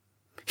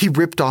 He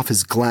ripped off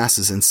his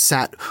glasses and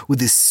sat with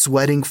his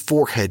sweating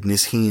forehead in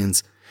his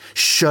hands,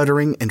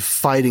 shuddering and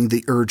fighting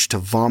the urge to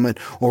vomit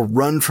or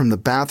run from the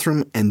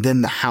bathroom and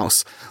then the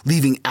house,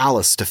 leaving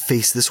Alice to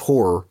face this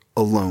horror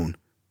alone.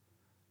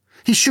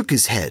 He shook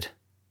his head.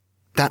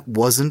 That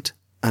wasn't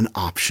an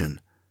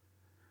option.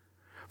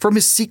 From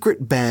his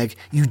secret bag,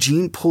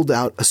 Eugene pulled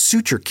out a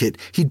suture kit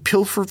he'd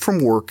pilfered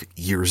from work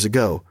years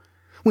ago,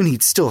 when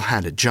he'd still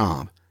had a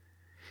job.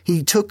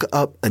 He took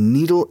up a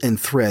needle and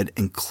thread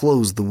and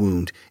closed the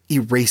wound,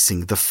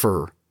 erasing the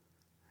fur.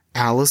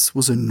 Alice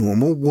was a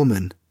normal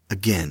woman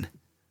again.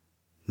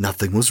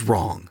 Nothing was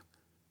wrong.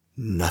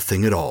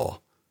 Nothing at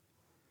all.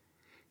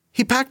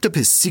 He packed up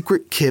his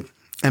secret kit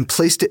and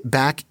placed it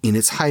back in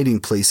its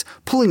hiding place,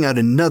 pulling out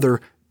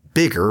another,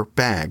 bigger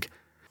bag.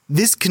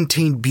 This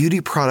contained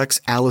beauty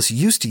products Alice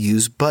used to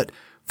use, but,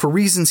 for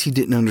reasons he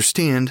didn't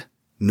understand,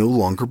 no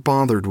longer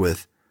bothered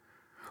with.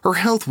 Her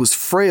health was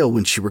frail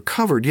when she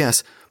recovered,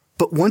 yes,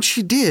 but once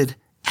she did,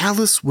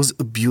 Alice was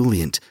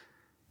ebullient,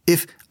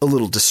 if a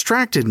little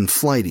distracted and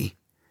flighty.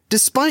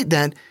 Despite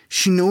that,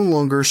 she no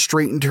longer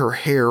straightened her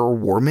hair or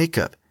wore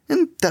makeup,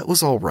 and that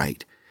was all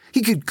right.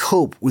 He could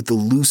cope with the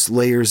loose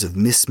layers of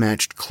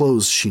mismatched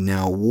clothes she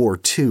now wore,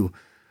 too.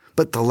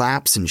 But the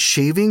lapse in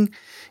shaving,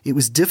 it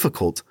was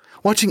difficult,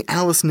 watching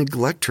Alice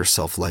neglect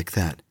herself like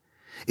that.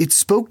 It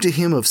spoke to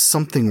him of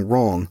something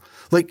wrong,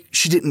 like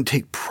she didn't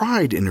take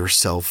pride in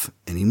herself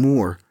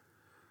anymore.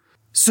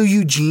 So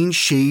Eugene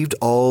shaved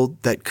all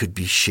that could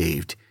be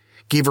shaved,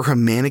 gave her a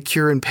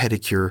manicure and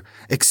pedicure,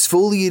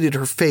 exfoliated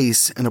her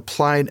face and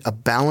applied a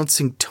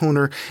balancing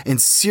toner and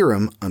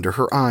serum under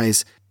her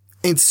eyes,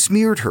 and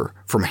smeared her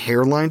from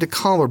hairline to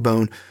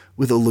collarbone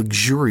with a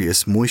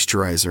luxurious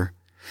moisturizer.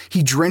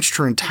 He drenched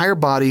her entire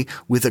body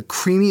with a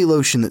creamy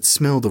lotion that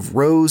smelled of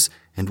rose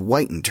and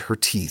whitened her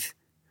teeth.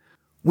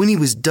 When he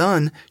was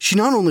done, she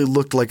not only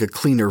looked like a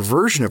cleaner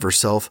version of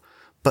herself,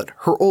 but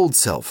her old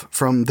self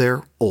from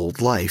their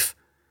old life.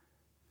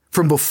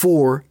 From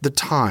before the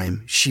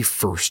time she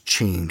first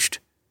changed.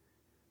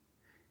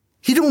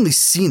 He'd only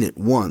seen it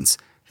once,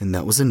 and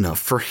that was enough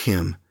for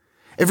him.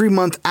 Every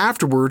month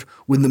afterward,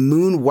 when the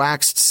moon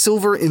waxed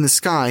silver in the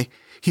sky,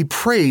 he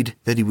prayed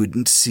that he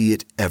wouldn't see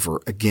it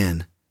ever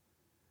again.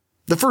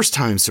 The first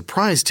time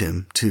surprised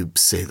him, to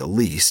say the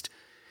least.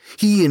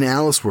 He and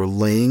Alice were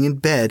laying in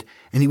bed,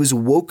 and he was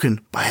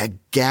awoken by a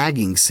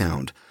gagging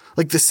sound,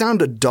 like the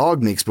sound a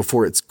dog makes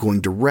before it's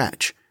going to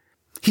retch.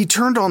 He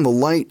turned on the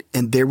light,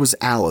 and there was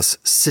Alice,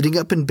 sitting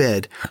up in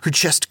bed, her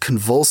chest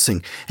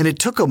convulsing, and it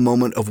took a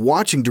moment of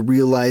watching to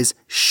realize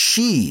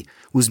she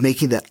was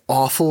making that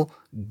awful,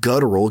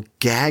 guttural,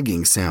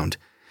 gagging sound.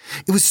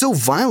 It was so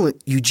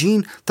violent,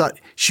 Eugene thought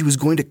she was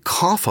going to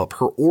cough up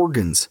her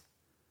organs.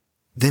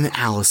 Then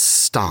Alice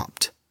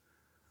stopped.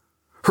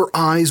 Her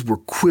eyes were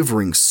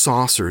quivering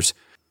saucers.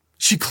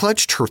 She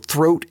clutched her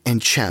throat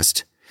and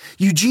chest.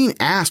 Eugene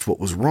asked what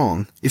was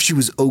wrong, if she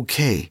was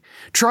okay,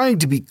 trying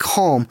to be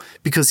calm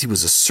because he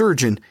was a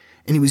surgeon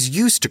and he was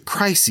used to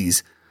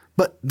crises,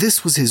 but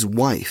this was his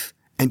wife,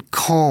 and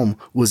calm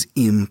was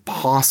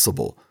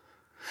impossible.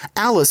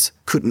 Alice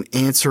couldn't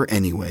answer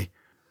anyway.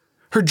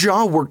 Her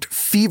jaw worked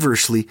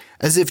feverishly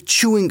as if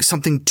chewing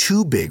something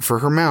too big for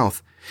her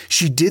mouth.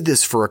 She did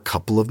this for a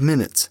couple of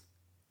minutes.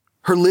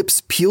 Her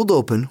lips peeled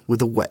open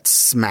with a wet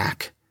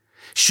smack.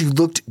 She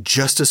looked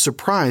just as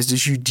surprised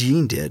as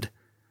Eugene did.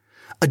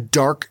 A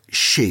dark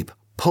shape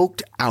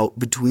poked out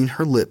between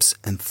her lips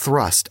and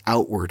thrust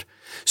outward,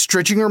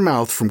 stretching her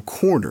mouth from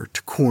corner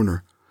to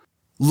corner.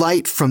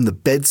 Light from the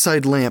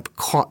bedside lamp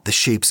caught the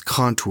shape's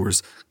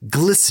contours,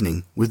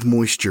 glistening with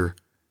moisture.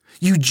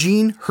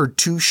 Eugene heard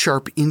two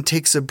sharp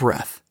intakes of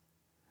breath.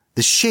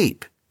 The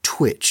shape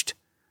twitched.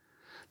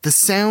 The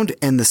sound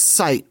and the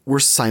sight were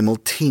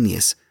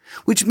simultaneous,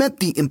 which meant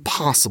the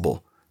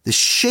impossible. The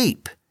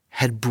shape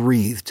had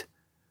breathed.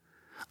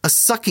 A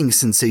sucking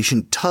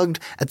sensation tugged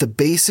at the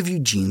base of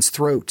Eugene's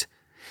throat.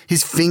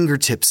 His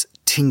fingertips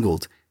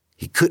tingled.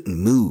 He couldn't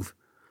move.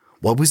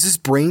 What was his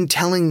brain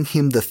telling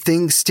him the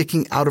thing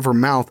sticking out of her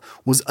mouth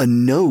was a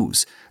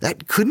nose?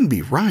 That couldn't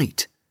be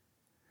right.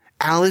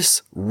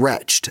 Alice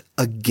retched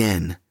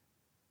again.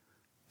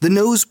 The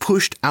nose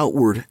pushed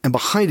outward, and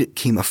behind it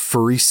came a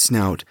furry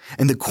snout,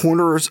 and the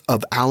corners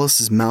of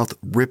Alice's mouth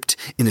ripped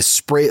in a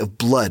spray of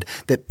blood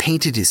that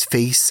painted his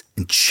face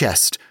and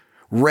chest,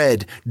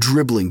 red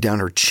dribbling down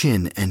her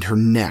chin and her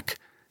neck,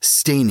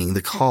 staining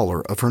the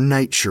collar of her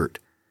nightshirt.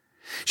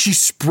 She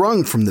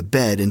sprung from the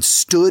bed and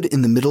stood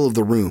in the middle of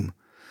the room.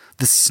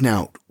 The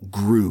snout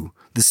grew.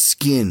 the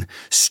skin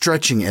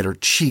stretching at her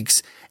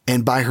cheeks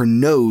and by her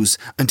nose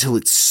until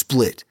it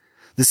split,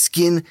 the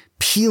skin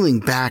peeling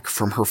back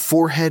from her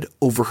forehead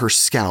over her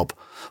scalp,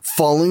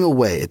 falling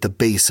away at the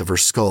base of her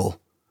skull.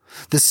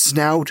 The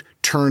snout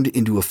turned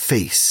into a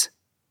face,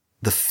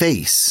 the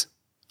face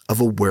of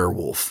a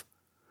werewolf.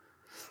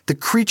 The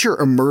creature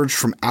emerged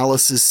from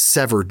Alice's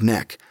severed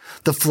neck,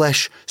 the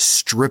flesh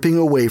stripping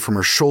away from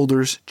her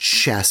shoulders,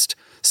 chest,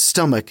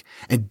 stomach,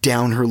 and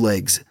down her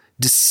legs,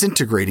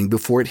 disintegrating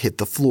before it hit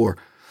the floor,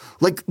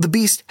 like the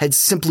beast had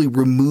simply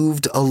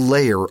removed a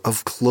layer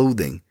of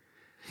clothing.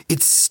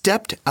 It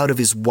stepped out of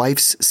his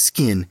wife's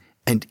skin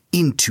and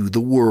into the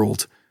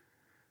world.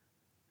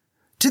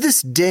 To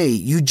this day,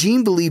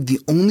 Eugene believed the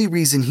only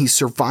reason he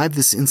survived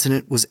this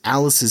incident was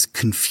Alice's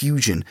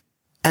confusion,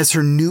 as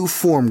her new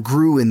form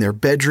grew in their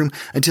bedroom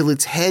until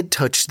its head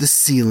touched the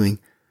ceiling.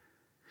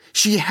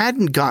 She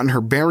hadn't gotten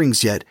her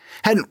bearings yet,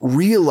 hadn't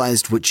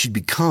realized what she'd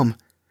become,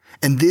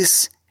 and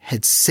this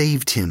had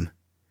saved him.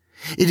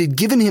 It had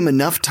given him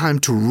enough time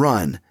to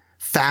run,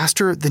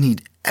 faster than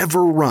he'd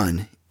ever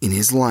run in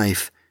his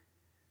life.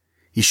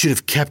 He should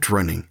have kept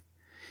running.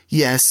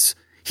 Yes,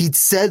 he'd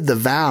said the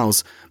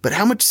vows, but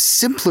how much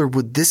simpler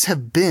would this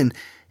have been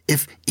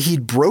if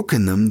he'd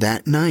broken them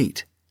that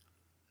night?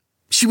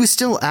 She was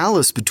still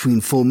Alice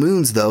between full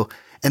moons, though,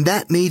 and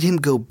that made him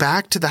go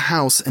back to the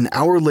house an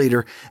hour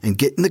later and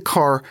get in the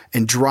car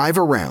and drive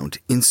around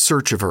in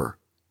search of her.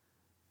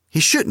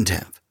 He shouldn't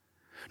have.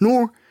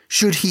 Nor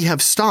should he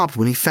have stopped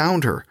when he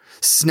found her,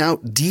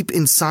 snout deep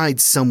inside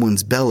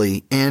someone's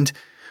belly, and,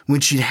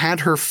 when she'd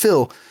had her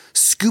fill,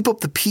 scoop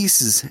up the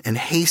pieces and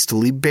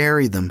hastily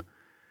bury them.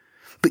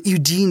 But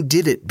Eugene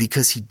did it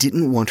because he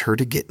didn't want her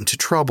to get into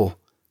trouble.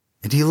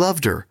 And he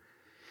loved her.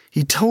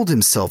 He told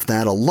himself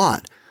that a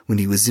lot when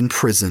he was in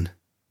prison.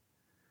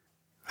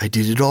 "I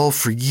did it all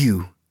for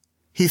you,"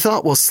 he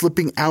thought while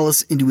slipping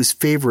Alice into his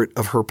favorite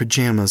of her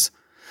pajamas,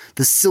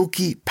 the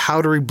silky,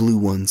 powdery blue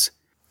ones.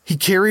 He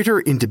carried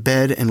her into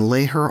bed and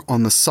lay her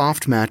on the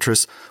soft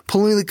mattress,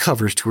 pulling the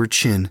covers to her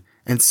chin,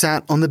 and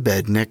sat on the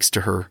bed next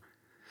to her.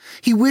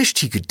 He wished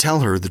he could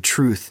tell her the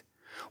truth,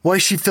 why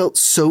she felt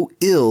so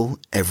ill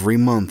every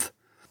month,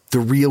 the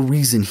real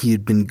reason he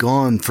had been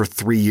gone for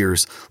 3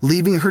 years,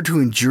 leaving her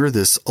to endure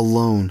this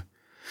alone.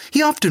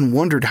 He often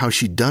wondered how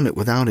she'd done it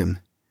without him.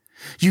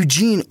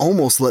 Eugene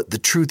almost let the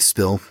truth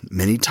spill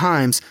many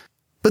times,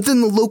 but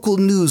then the local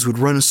news would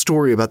run a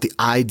story about the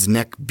Ides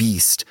Neck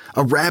beast,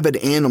 a rabid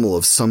animal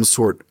of some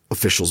sort,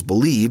 officials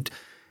believed,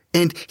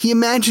 and he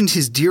imagined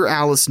his dear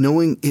Alice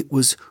knowing it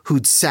was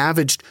who'd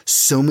savaged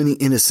so many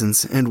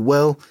innocents, and,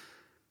 well,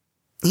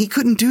 he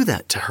couldn't do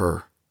that to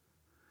her.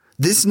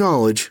 This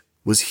knowledge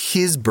was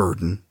his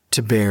burden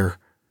to bear.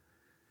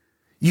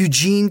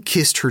 Eugene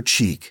kissed her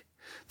cheek,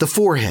 the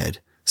forehead,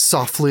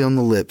 softly on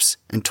the lips,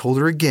 and told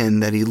her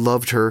again that he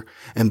loved her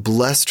and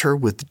blessed her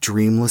with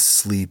dreamless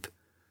sleep.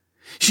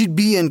 She'd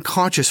be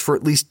unconscious for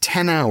at least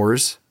 10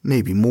 hours,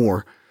 maybe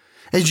more.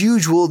 As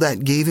usual,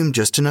 that gave him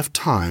just enough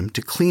time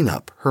to clean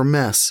up her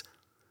mess.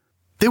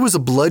 There was a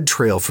blood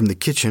trail from the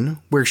kitchen,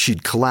 where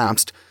she'd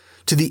collapsed,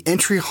 to the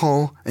entry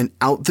hall and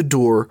out the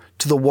door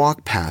to the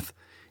walk path.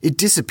 It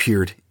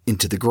disappeared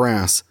into the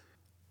grass.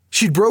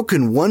 She'd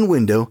broken one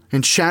window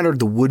and shattered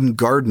the wooden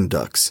garden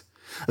ducts.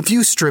 A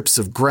few strips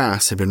of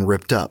grass had been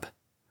ripped up.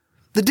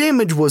 The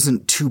damage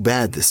wasn't too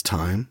bad this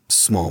time,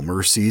 small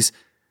mercies.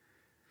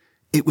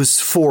 It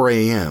was 4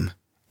 a.m.,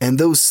 and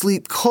though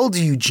sleep called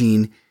to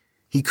Eugene,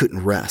 he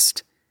couldn't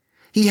rest.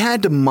 He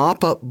had to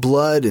mop up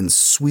blood and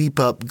sweep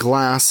up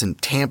glass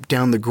and tamp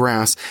down the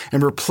grass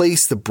and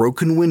replace the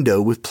broken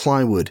window with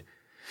plywood.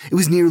 It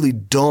was nearly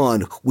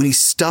dawn when he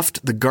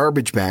stuffed the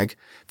garbage bag,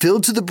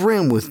 filled to the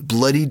brim with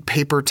bloodied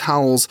paper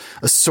towels,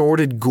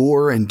 assorted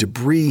gore and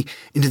debris,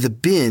 into the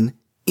bin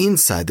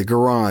inside the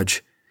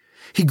garage.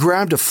 He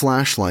grabbed a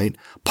flashlight,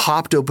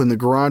 popped open the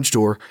garage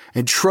door,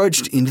 and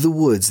trudged into the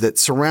woods that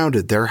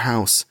surrounded their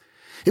house.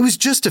 It was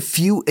just a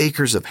few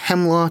acres of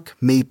hemlock,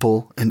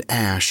 maple, and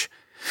ash.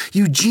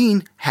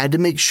 Eugene had to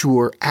make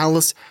sure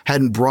Alice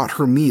hadn't brought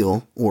her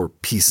meal, or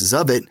pieces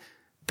of it,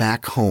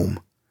 back home.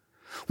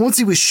 Once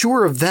he was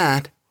sure of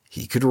that,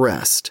 he could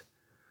rest.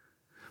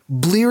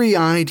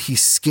 Bleary-eyed, he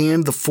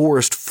scanned the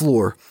forest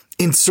floor,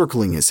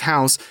 encircling his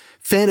house,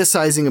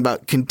 fantasizing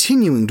about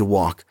continuing to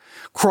walk,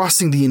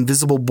 crossing the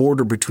invisible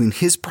border between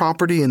his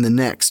property and the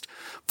next,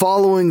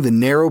 following the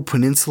narrow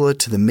peninsula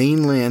to the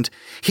mainland,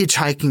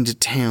 hitchhiking to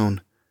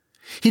town.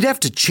 He'd have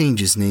to change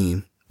his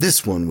name.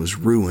 This one was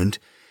ruined.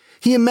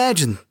 He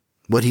imagined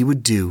what he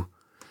would do.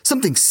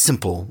 Something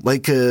simple,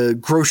 like a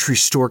grocery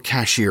store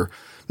cashier.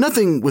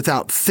 Nothing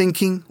without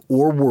thinking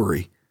or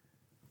worry.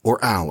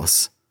 Or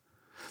Alice.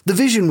 The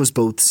vision was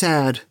both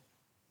sad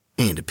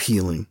and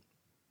appealing.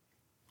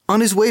 On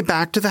his way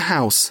back to the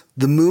house,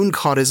 the moon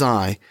caught his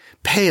eye,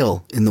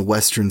 pale in the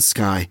western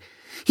sky.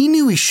 He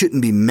knew he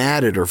shouldn't be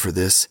mad at her for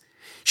this.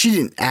 She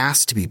didn't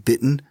ask to be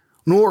bitten,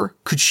 nor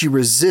could she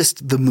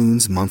resist the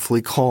moon's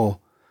monthly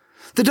call.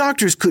 The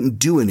doctors couldn't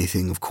do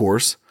anything, of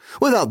course.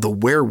 Without the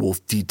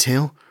werewolf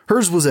detail,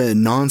 Hers was a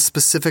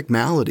non-specific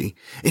malady.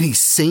 Any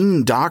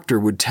sane doctor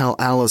would tell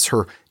Alice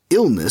her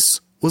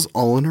illness was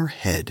all in her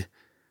head.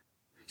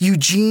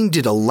 Eugene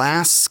did a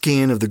last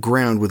scan of the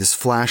ground with his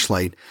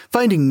flashlight,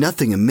 finding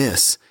nothing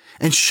amiss,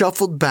 and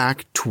shuffled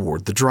back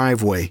toward the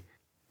driveway.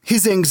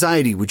 His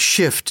anxiety would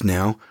shift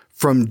now,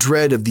 from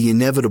dread of the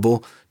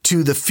inevitable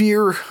to the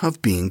fear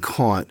of being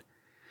caught.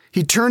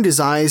 He turned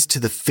his eyes to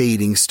the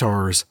fading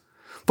stars.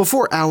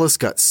 Before Alice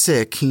got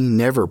sick, he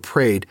never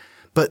prayed,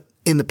 but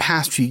in the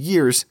past few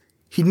years,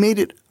 he'd made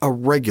it a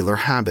regular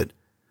habit.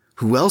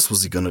 Who else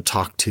was he going to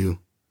talk to?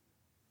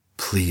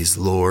 Please,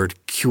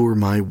 Lord, cure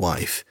my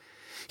wife,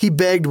 he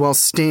begged while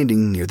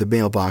standing near the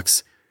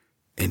mailbox.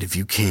 And if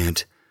you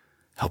can't,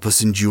 help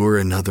us endure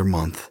another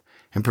month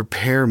and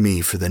prepare me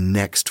for the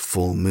next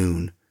full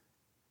moon.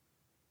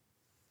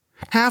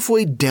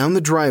 Halfway down the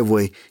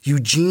driveway,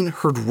 Eugene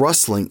heard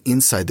rustling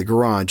inside the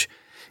garage.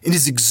 In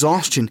his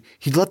exhaustion,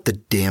 he'd let the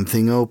damn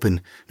thing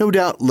open, no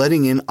doubt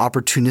letting in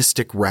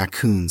opportunistic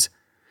raccoons.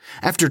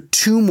 After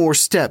 2 more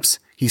steps,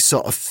 he saw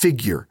a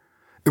figure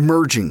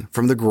emerging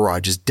from the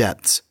garage's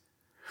depths.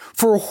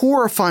 For a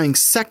horrifying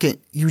second,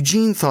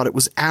 Eugene thought it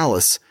was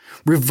Alice,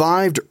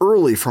 revived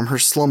early from her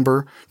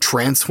slumber,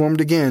 transformed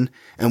again,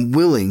 and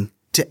willing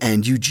to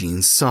end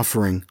Eugene's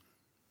suffering.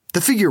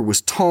 The figure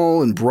was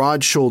tall and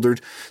broad-shouldered,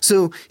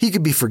 so he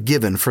could be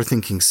forgiven for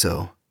thinking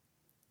so.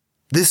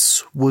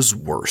 This was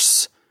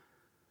worse.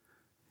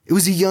 It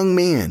was a young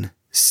man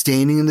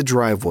standing in the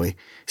driveway,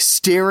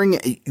 staring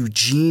at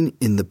Eugene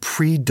in the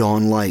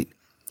pre-dawn light.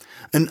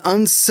 An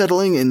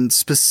unsettling and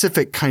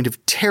specific kind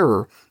of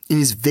terror in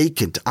his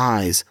vacant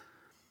eyes.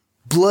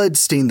 Blood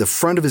stained the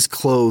front of his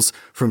clothes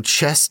from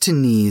chest to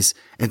knees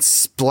and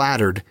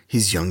splattered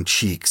his young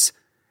cheeks.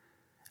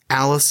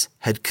 Alice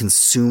had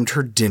consumed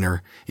her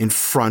dinner in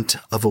front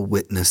of a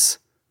witness.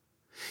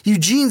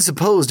 Eugene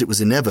supposed it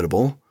was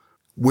inevitable.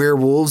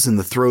 Werewolves in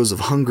the throes of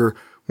hunger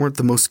weren't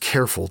the most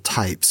careful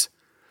types.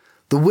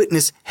 The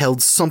witness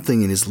held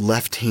something in his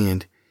left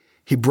hand.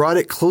 He brought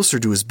it closer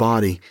to his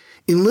body,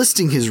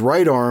 enlisting his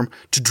right arm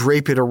to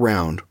drape it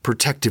around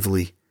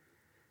protectively.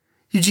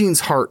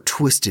 Eugene's heart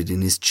twisted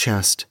in his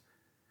chest.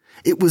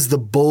 It was the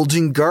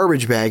bulging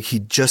garbage bag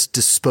he'd just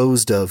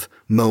disposed of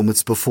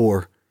moments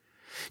before.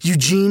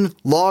 Eugene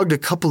logged a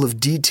couple of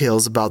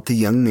details about the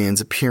young man's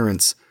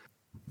appearance.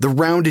 The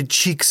rounded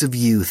cheeks of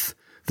youth,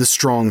 the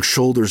strong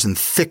shoulders and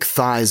thick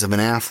thighs of an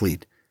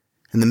athlete,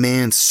 and the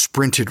man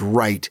sprinted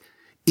right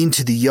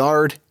into the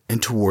yard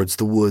and towards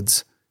the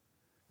woods.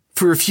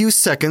 For a few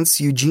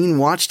seconds, Eugene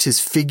watched his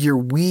figure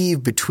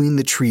weave between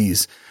the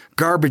trees,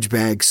 garbage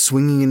bag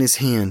swinging in his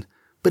hand,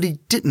 but he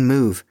didn't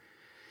move.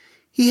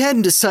 He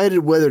hadn't decided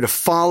whether to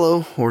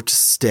follow or to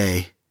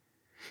stay.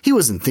 He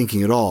wasn't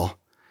thinking at all.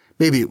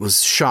 Maybe it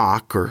was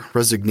shock or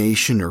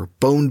resignation or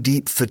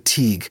bone-deep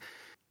fatigue,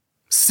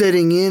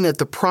 setting in at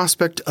the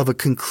prospect of a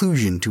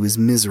conclusion to his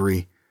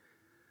misery.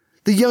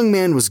 The young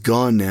man was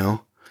gone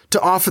now. To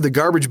offer the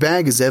garbage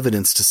bag as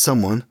evidence to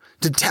someone,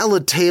 to tell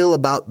a tale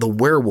about the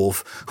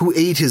werewolf who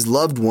ate his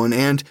loved one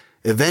and,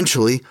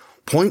 eventually,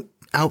 point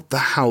out the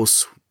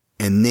house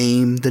and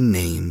name the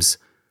names.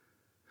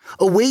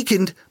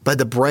 Awakened by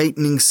the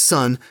brightening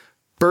sun,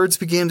 birds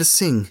began to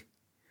sing.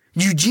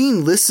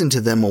 Eugene listened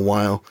to them a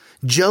while,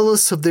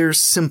 jealous of their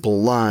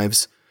simple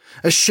lives.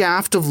 A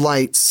shaft of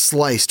light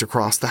sliced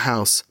across the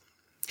house.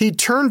 He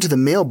turned to the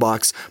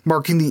mailbox,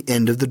 marking the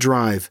end of the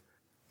drive.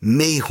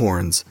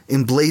 Mayhorns,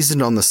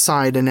 emblazoned on the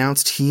side,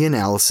 announced he and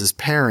Alice's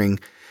pairing,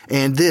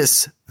 and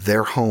this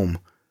their home.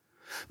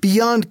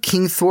 Beyond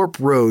Kingthorpe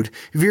Road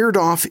veered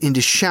off into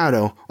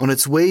shadow on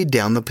its way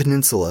down the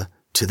peninsula,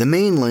 to the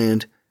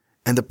mainland,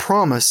 and the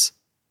promise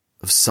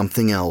of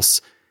something else,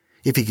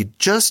 if he could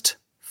just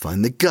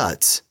find the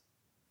guts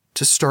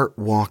to start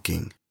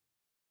walking.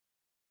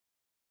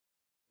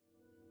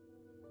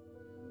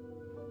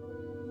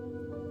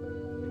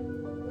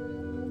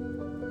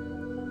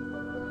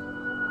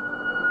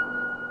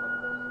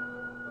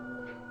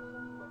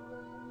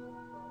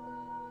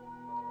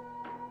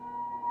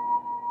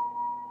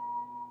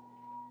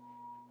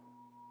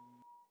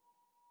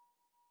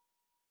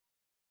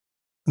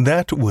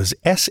 That was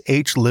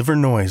S.H.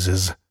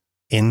 Livernois's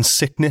In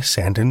Sickness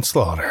and in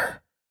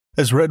Slaughter,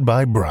 as read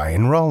by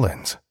Brian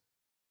Rollins.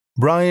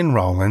 Brian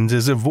Rollins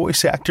is a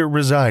voice actor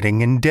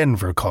residing in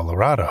Denver,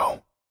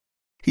 Colorado.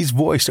 He's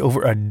voiced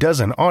over a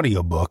dozen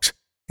audiobooks,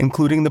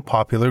 including the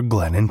popular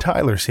Glenn and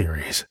Tyler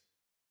series.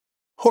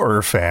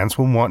 Horror fans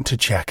will want to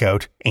check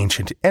out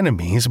Ancient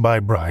Enemies by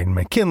Brian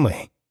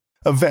McKinley,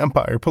 a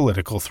vampire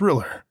political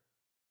thriller.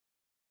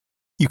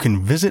 You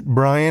can visit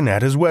Brian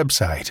at his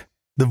website,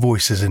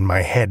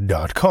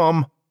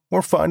 thevoicesinmyhead.com,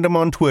 or find him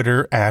on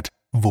Twitter at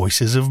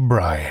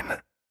VoicesOfBrian.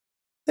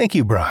 Thank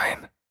you,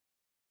 Brian.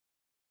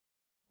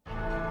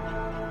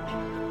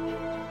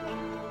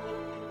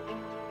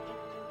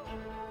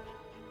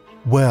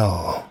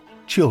 Well,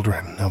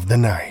 children of the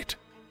night,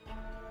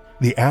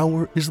 the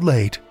hour is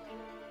late,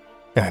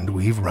 and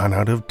we've run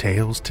out of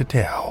tales to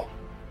tell.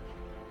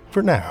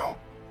 For now.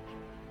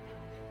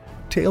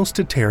 Tales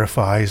to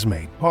Terrify is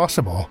made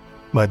possible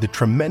by the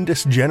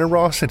tremendous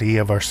generosity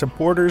of our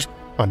supporters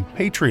on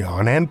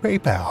Patreon and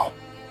PayPal.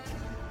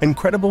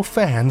 Incredible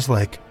fans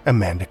like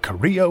Amanda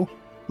Carrillo,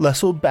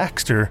 Leslie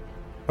Baxter,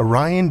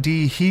 Orion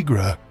D.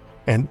 Higra,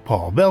 and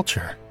Paul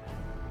Belcher,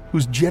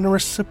 whose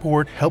generous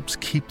support helps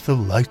keep the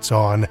lights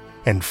on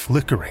and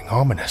flickering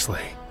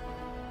ominously.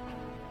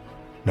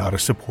 Not a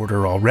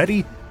supporter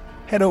already?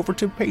 Head over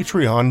to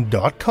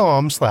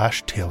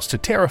patreon.com/Tales to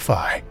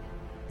Terrify,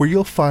 where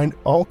you'll find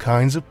all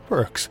kinds of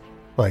perks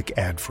like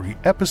ad-free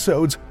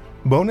episodes,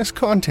 bonus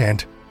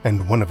content,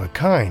 and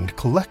one-of-a-kind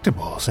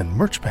collectibles and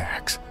merch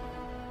packs.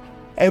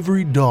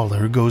 Every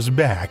dollar goes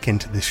back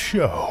into this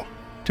show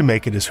to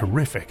make it as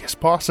horrific as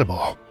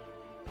possible,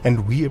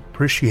 and we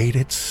appreciate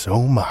it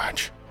so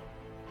much.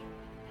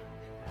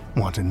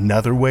 Want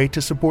another way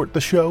to support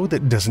the show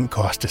that doesn't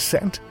cost a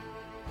cent?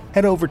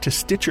 Head over to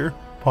Stitcher,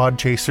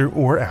 Podchaser,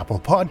 or Apple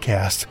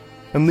Podcasts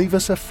and leave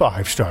us a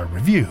 5-star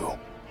review.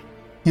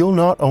 You'll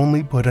not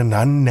only put an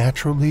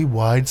unnaturally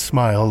wide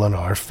smile on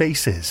our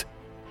faces,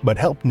 but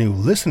help new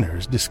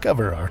listeners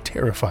discover our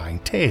terrifying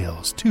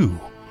tales too.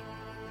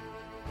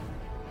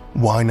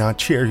 Why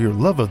not share your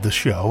love of the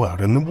show out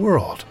in the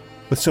world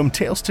with some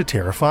Tales to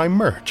Terrify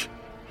merch?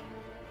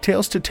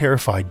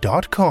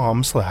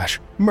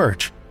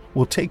 TalesToTerrify.com/merch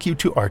will take you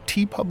to our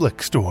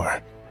TeePublic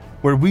store,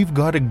 where we've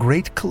got a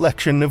great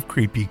collection of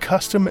creepy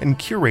custom and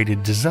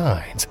curated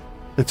designs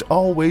that's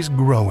always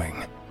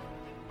growing.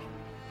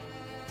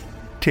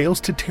 Tales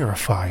to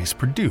Terrify is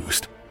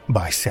produced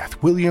by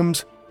Seth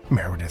Williams,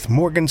 Meredith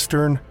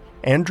Morgenstern,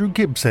 Andrew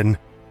Gibson,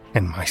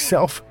 and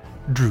myself,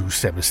 Drew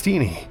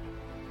Sebastini,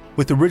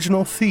 with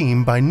original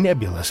theme by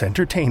Nebulous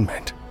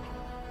Entertainment.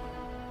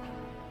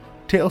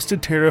 Tales to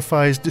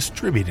Terrify is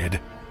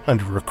distributed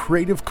under a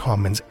Creative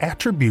Commons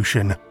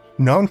Attribution,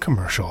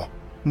 Non-Commercial,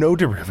 No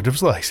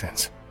Derivatives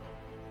license.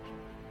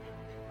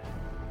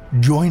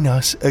 Join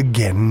us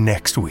again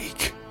next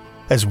week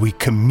as we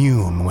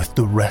commune with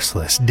the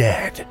restless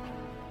dead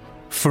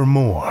for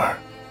more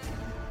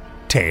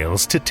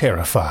Tales to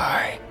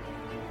Terrify.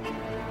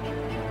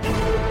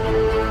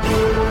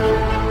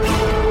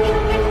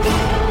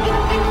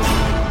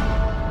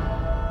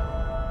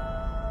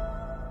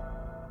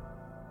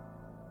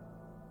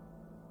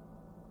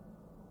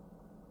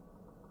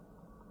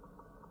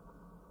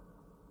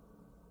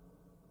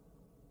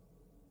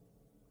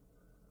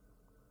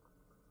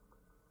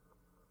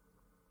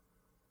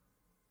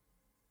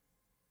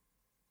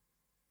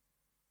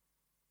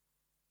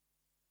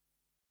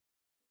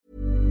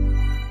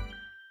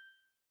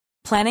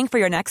 Planning for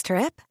your next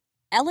trip?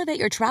 Elevate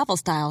your travel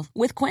style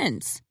with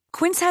Quince.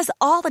 Quince has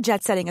all the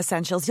jet-setting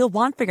essentials you'll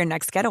want for your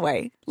next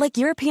getaway, like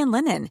European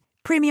linen,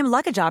 premium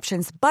luggage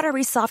options,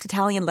 buttery soft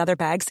Italian leather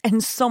bags,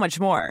 and so much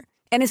more.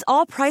 And is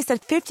all priced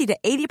at 50 to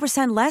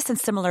 80% less than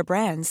similar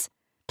brands.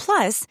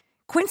 Plus,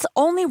 Quince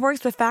only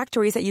works with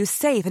factories that use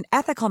safe and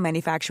ethical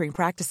manufacturing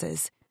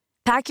practices.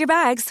 Pack your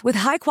bags with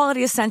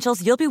high-quality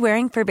essentials you'll be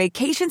wearing for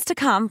vacations to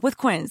come with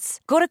Quince.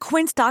 Go to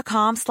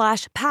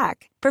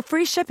quince.com/pack for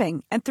free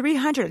shipping and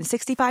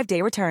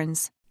 365-day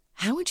returns.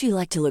 How would you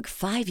like to look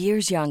 5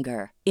 years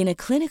younger? In a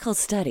clinical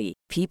study,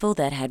 people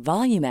that had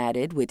volume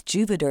added with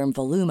Juvederm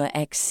Voluma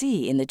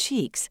XC in the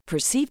cheeks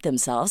perceived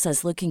themselves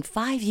as looking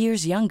 5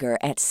 years younger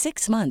at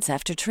 6 months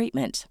after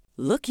treatment.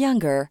 Look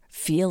younger,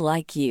 feel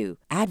like you.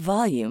 Add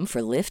volume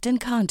for lift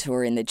and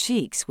contour in the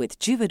cheeks with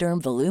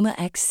Juvederm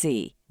Voluma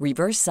XC.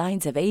 Reverse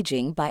signs of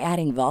aging by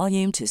adding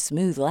volume to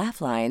smooth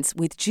laugh lines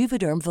with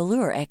Juvederm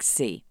Volure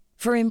XC.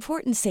 For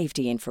important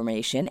safety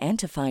information and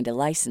to find a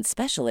licensed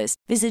specialist,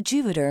 visit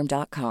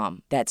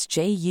Juvederm.com. That's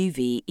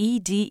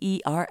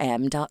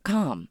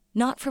JUVEDERM.com.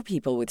 Not for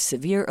people with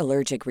severe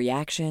allergic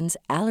reactions,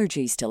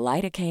 allergies to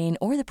lidocaine,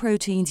 or the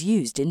proteins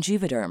used in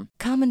Juvederm.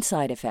 Common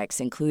side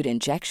effects include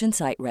injection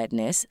site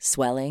redness,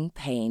 swelling,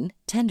 pain,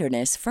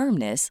 tenderness,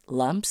 firmness,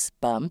 lumps,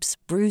 bumps,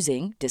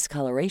 bruising,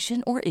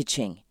 discoloration, or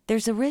itching.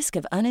 There's a risk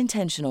of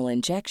unintentional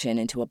injection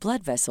into a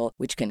blood vessel,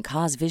 which can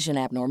cause vision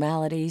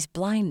abnormalities,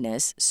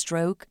 blindness,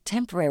 stroke,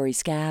 temporary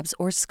scabs,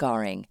 or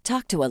scarring.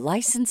 Talk to a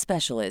licensed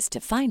specialist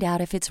to find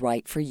out if it's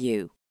right for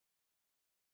you.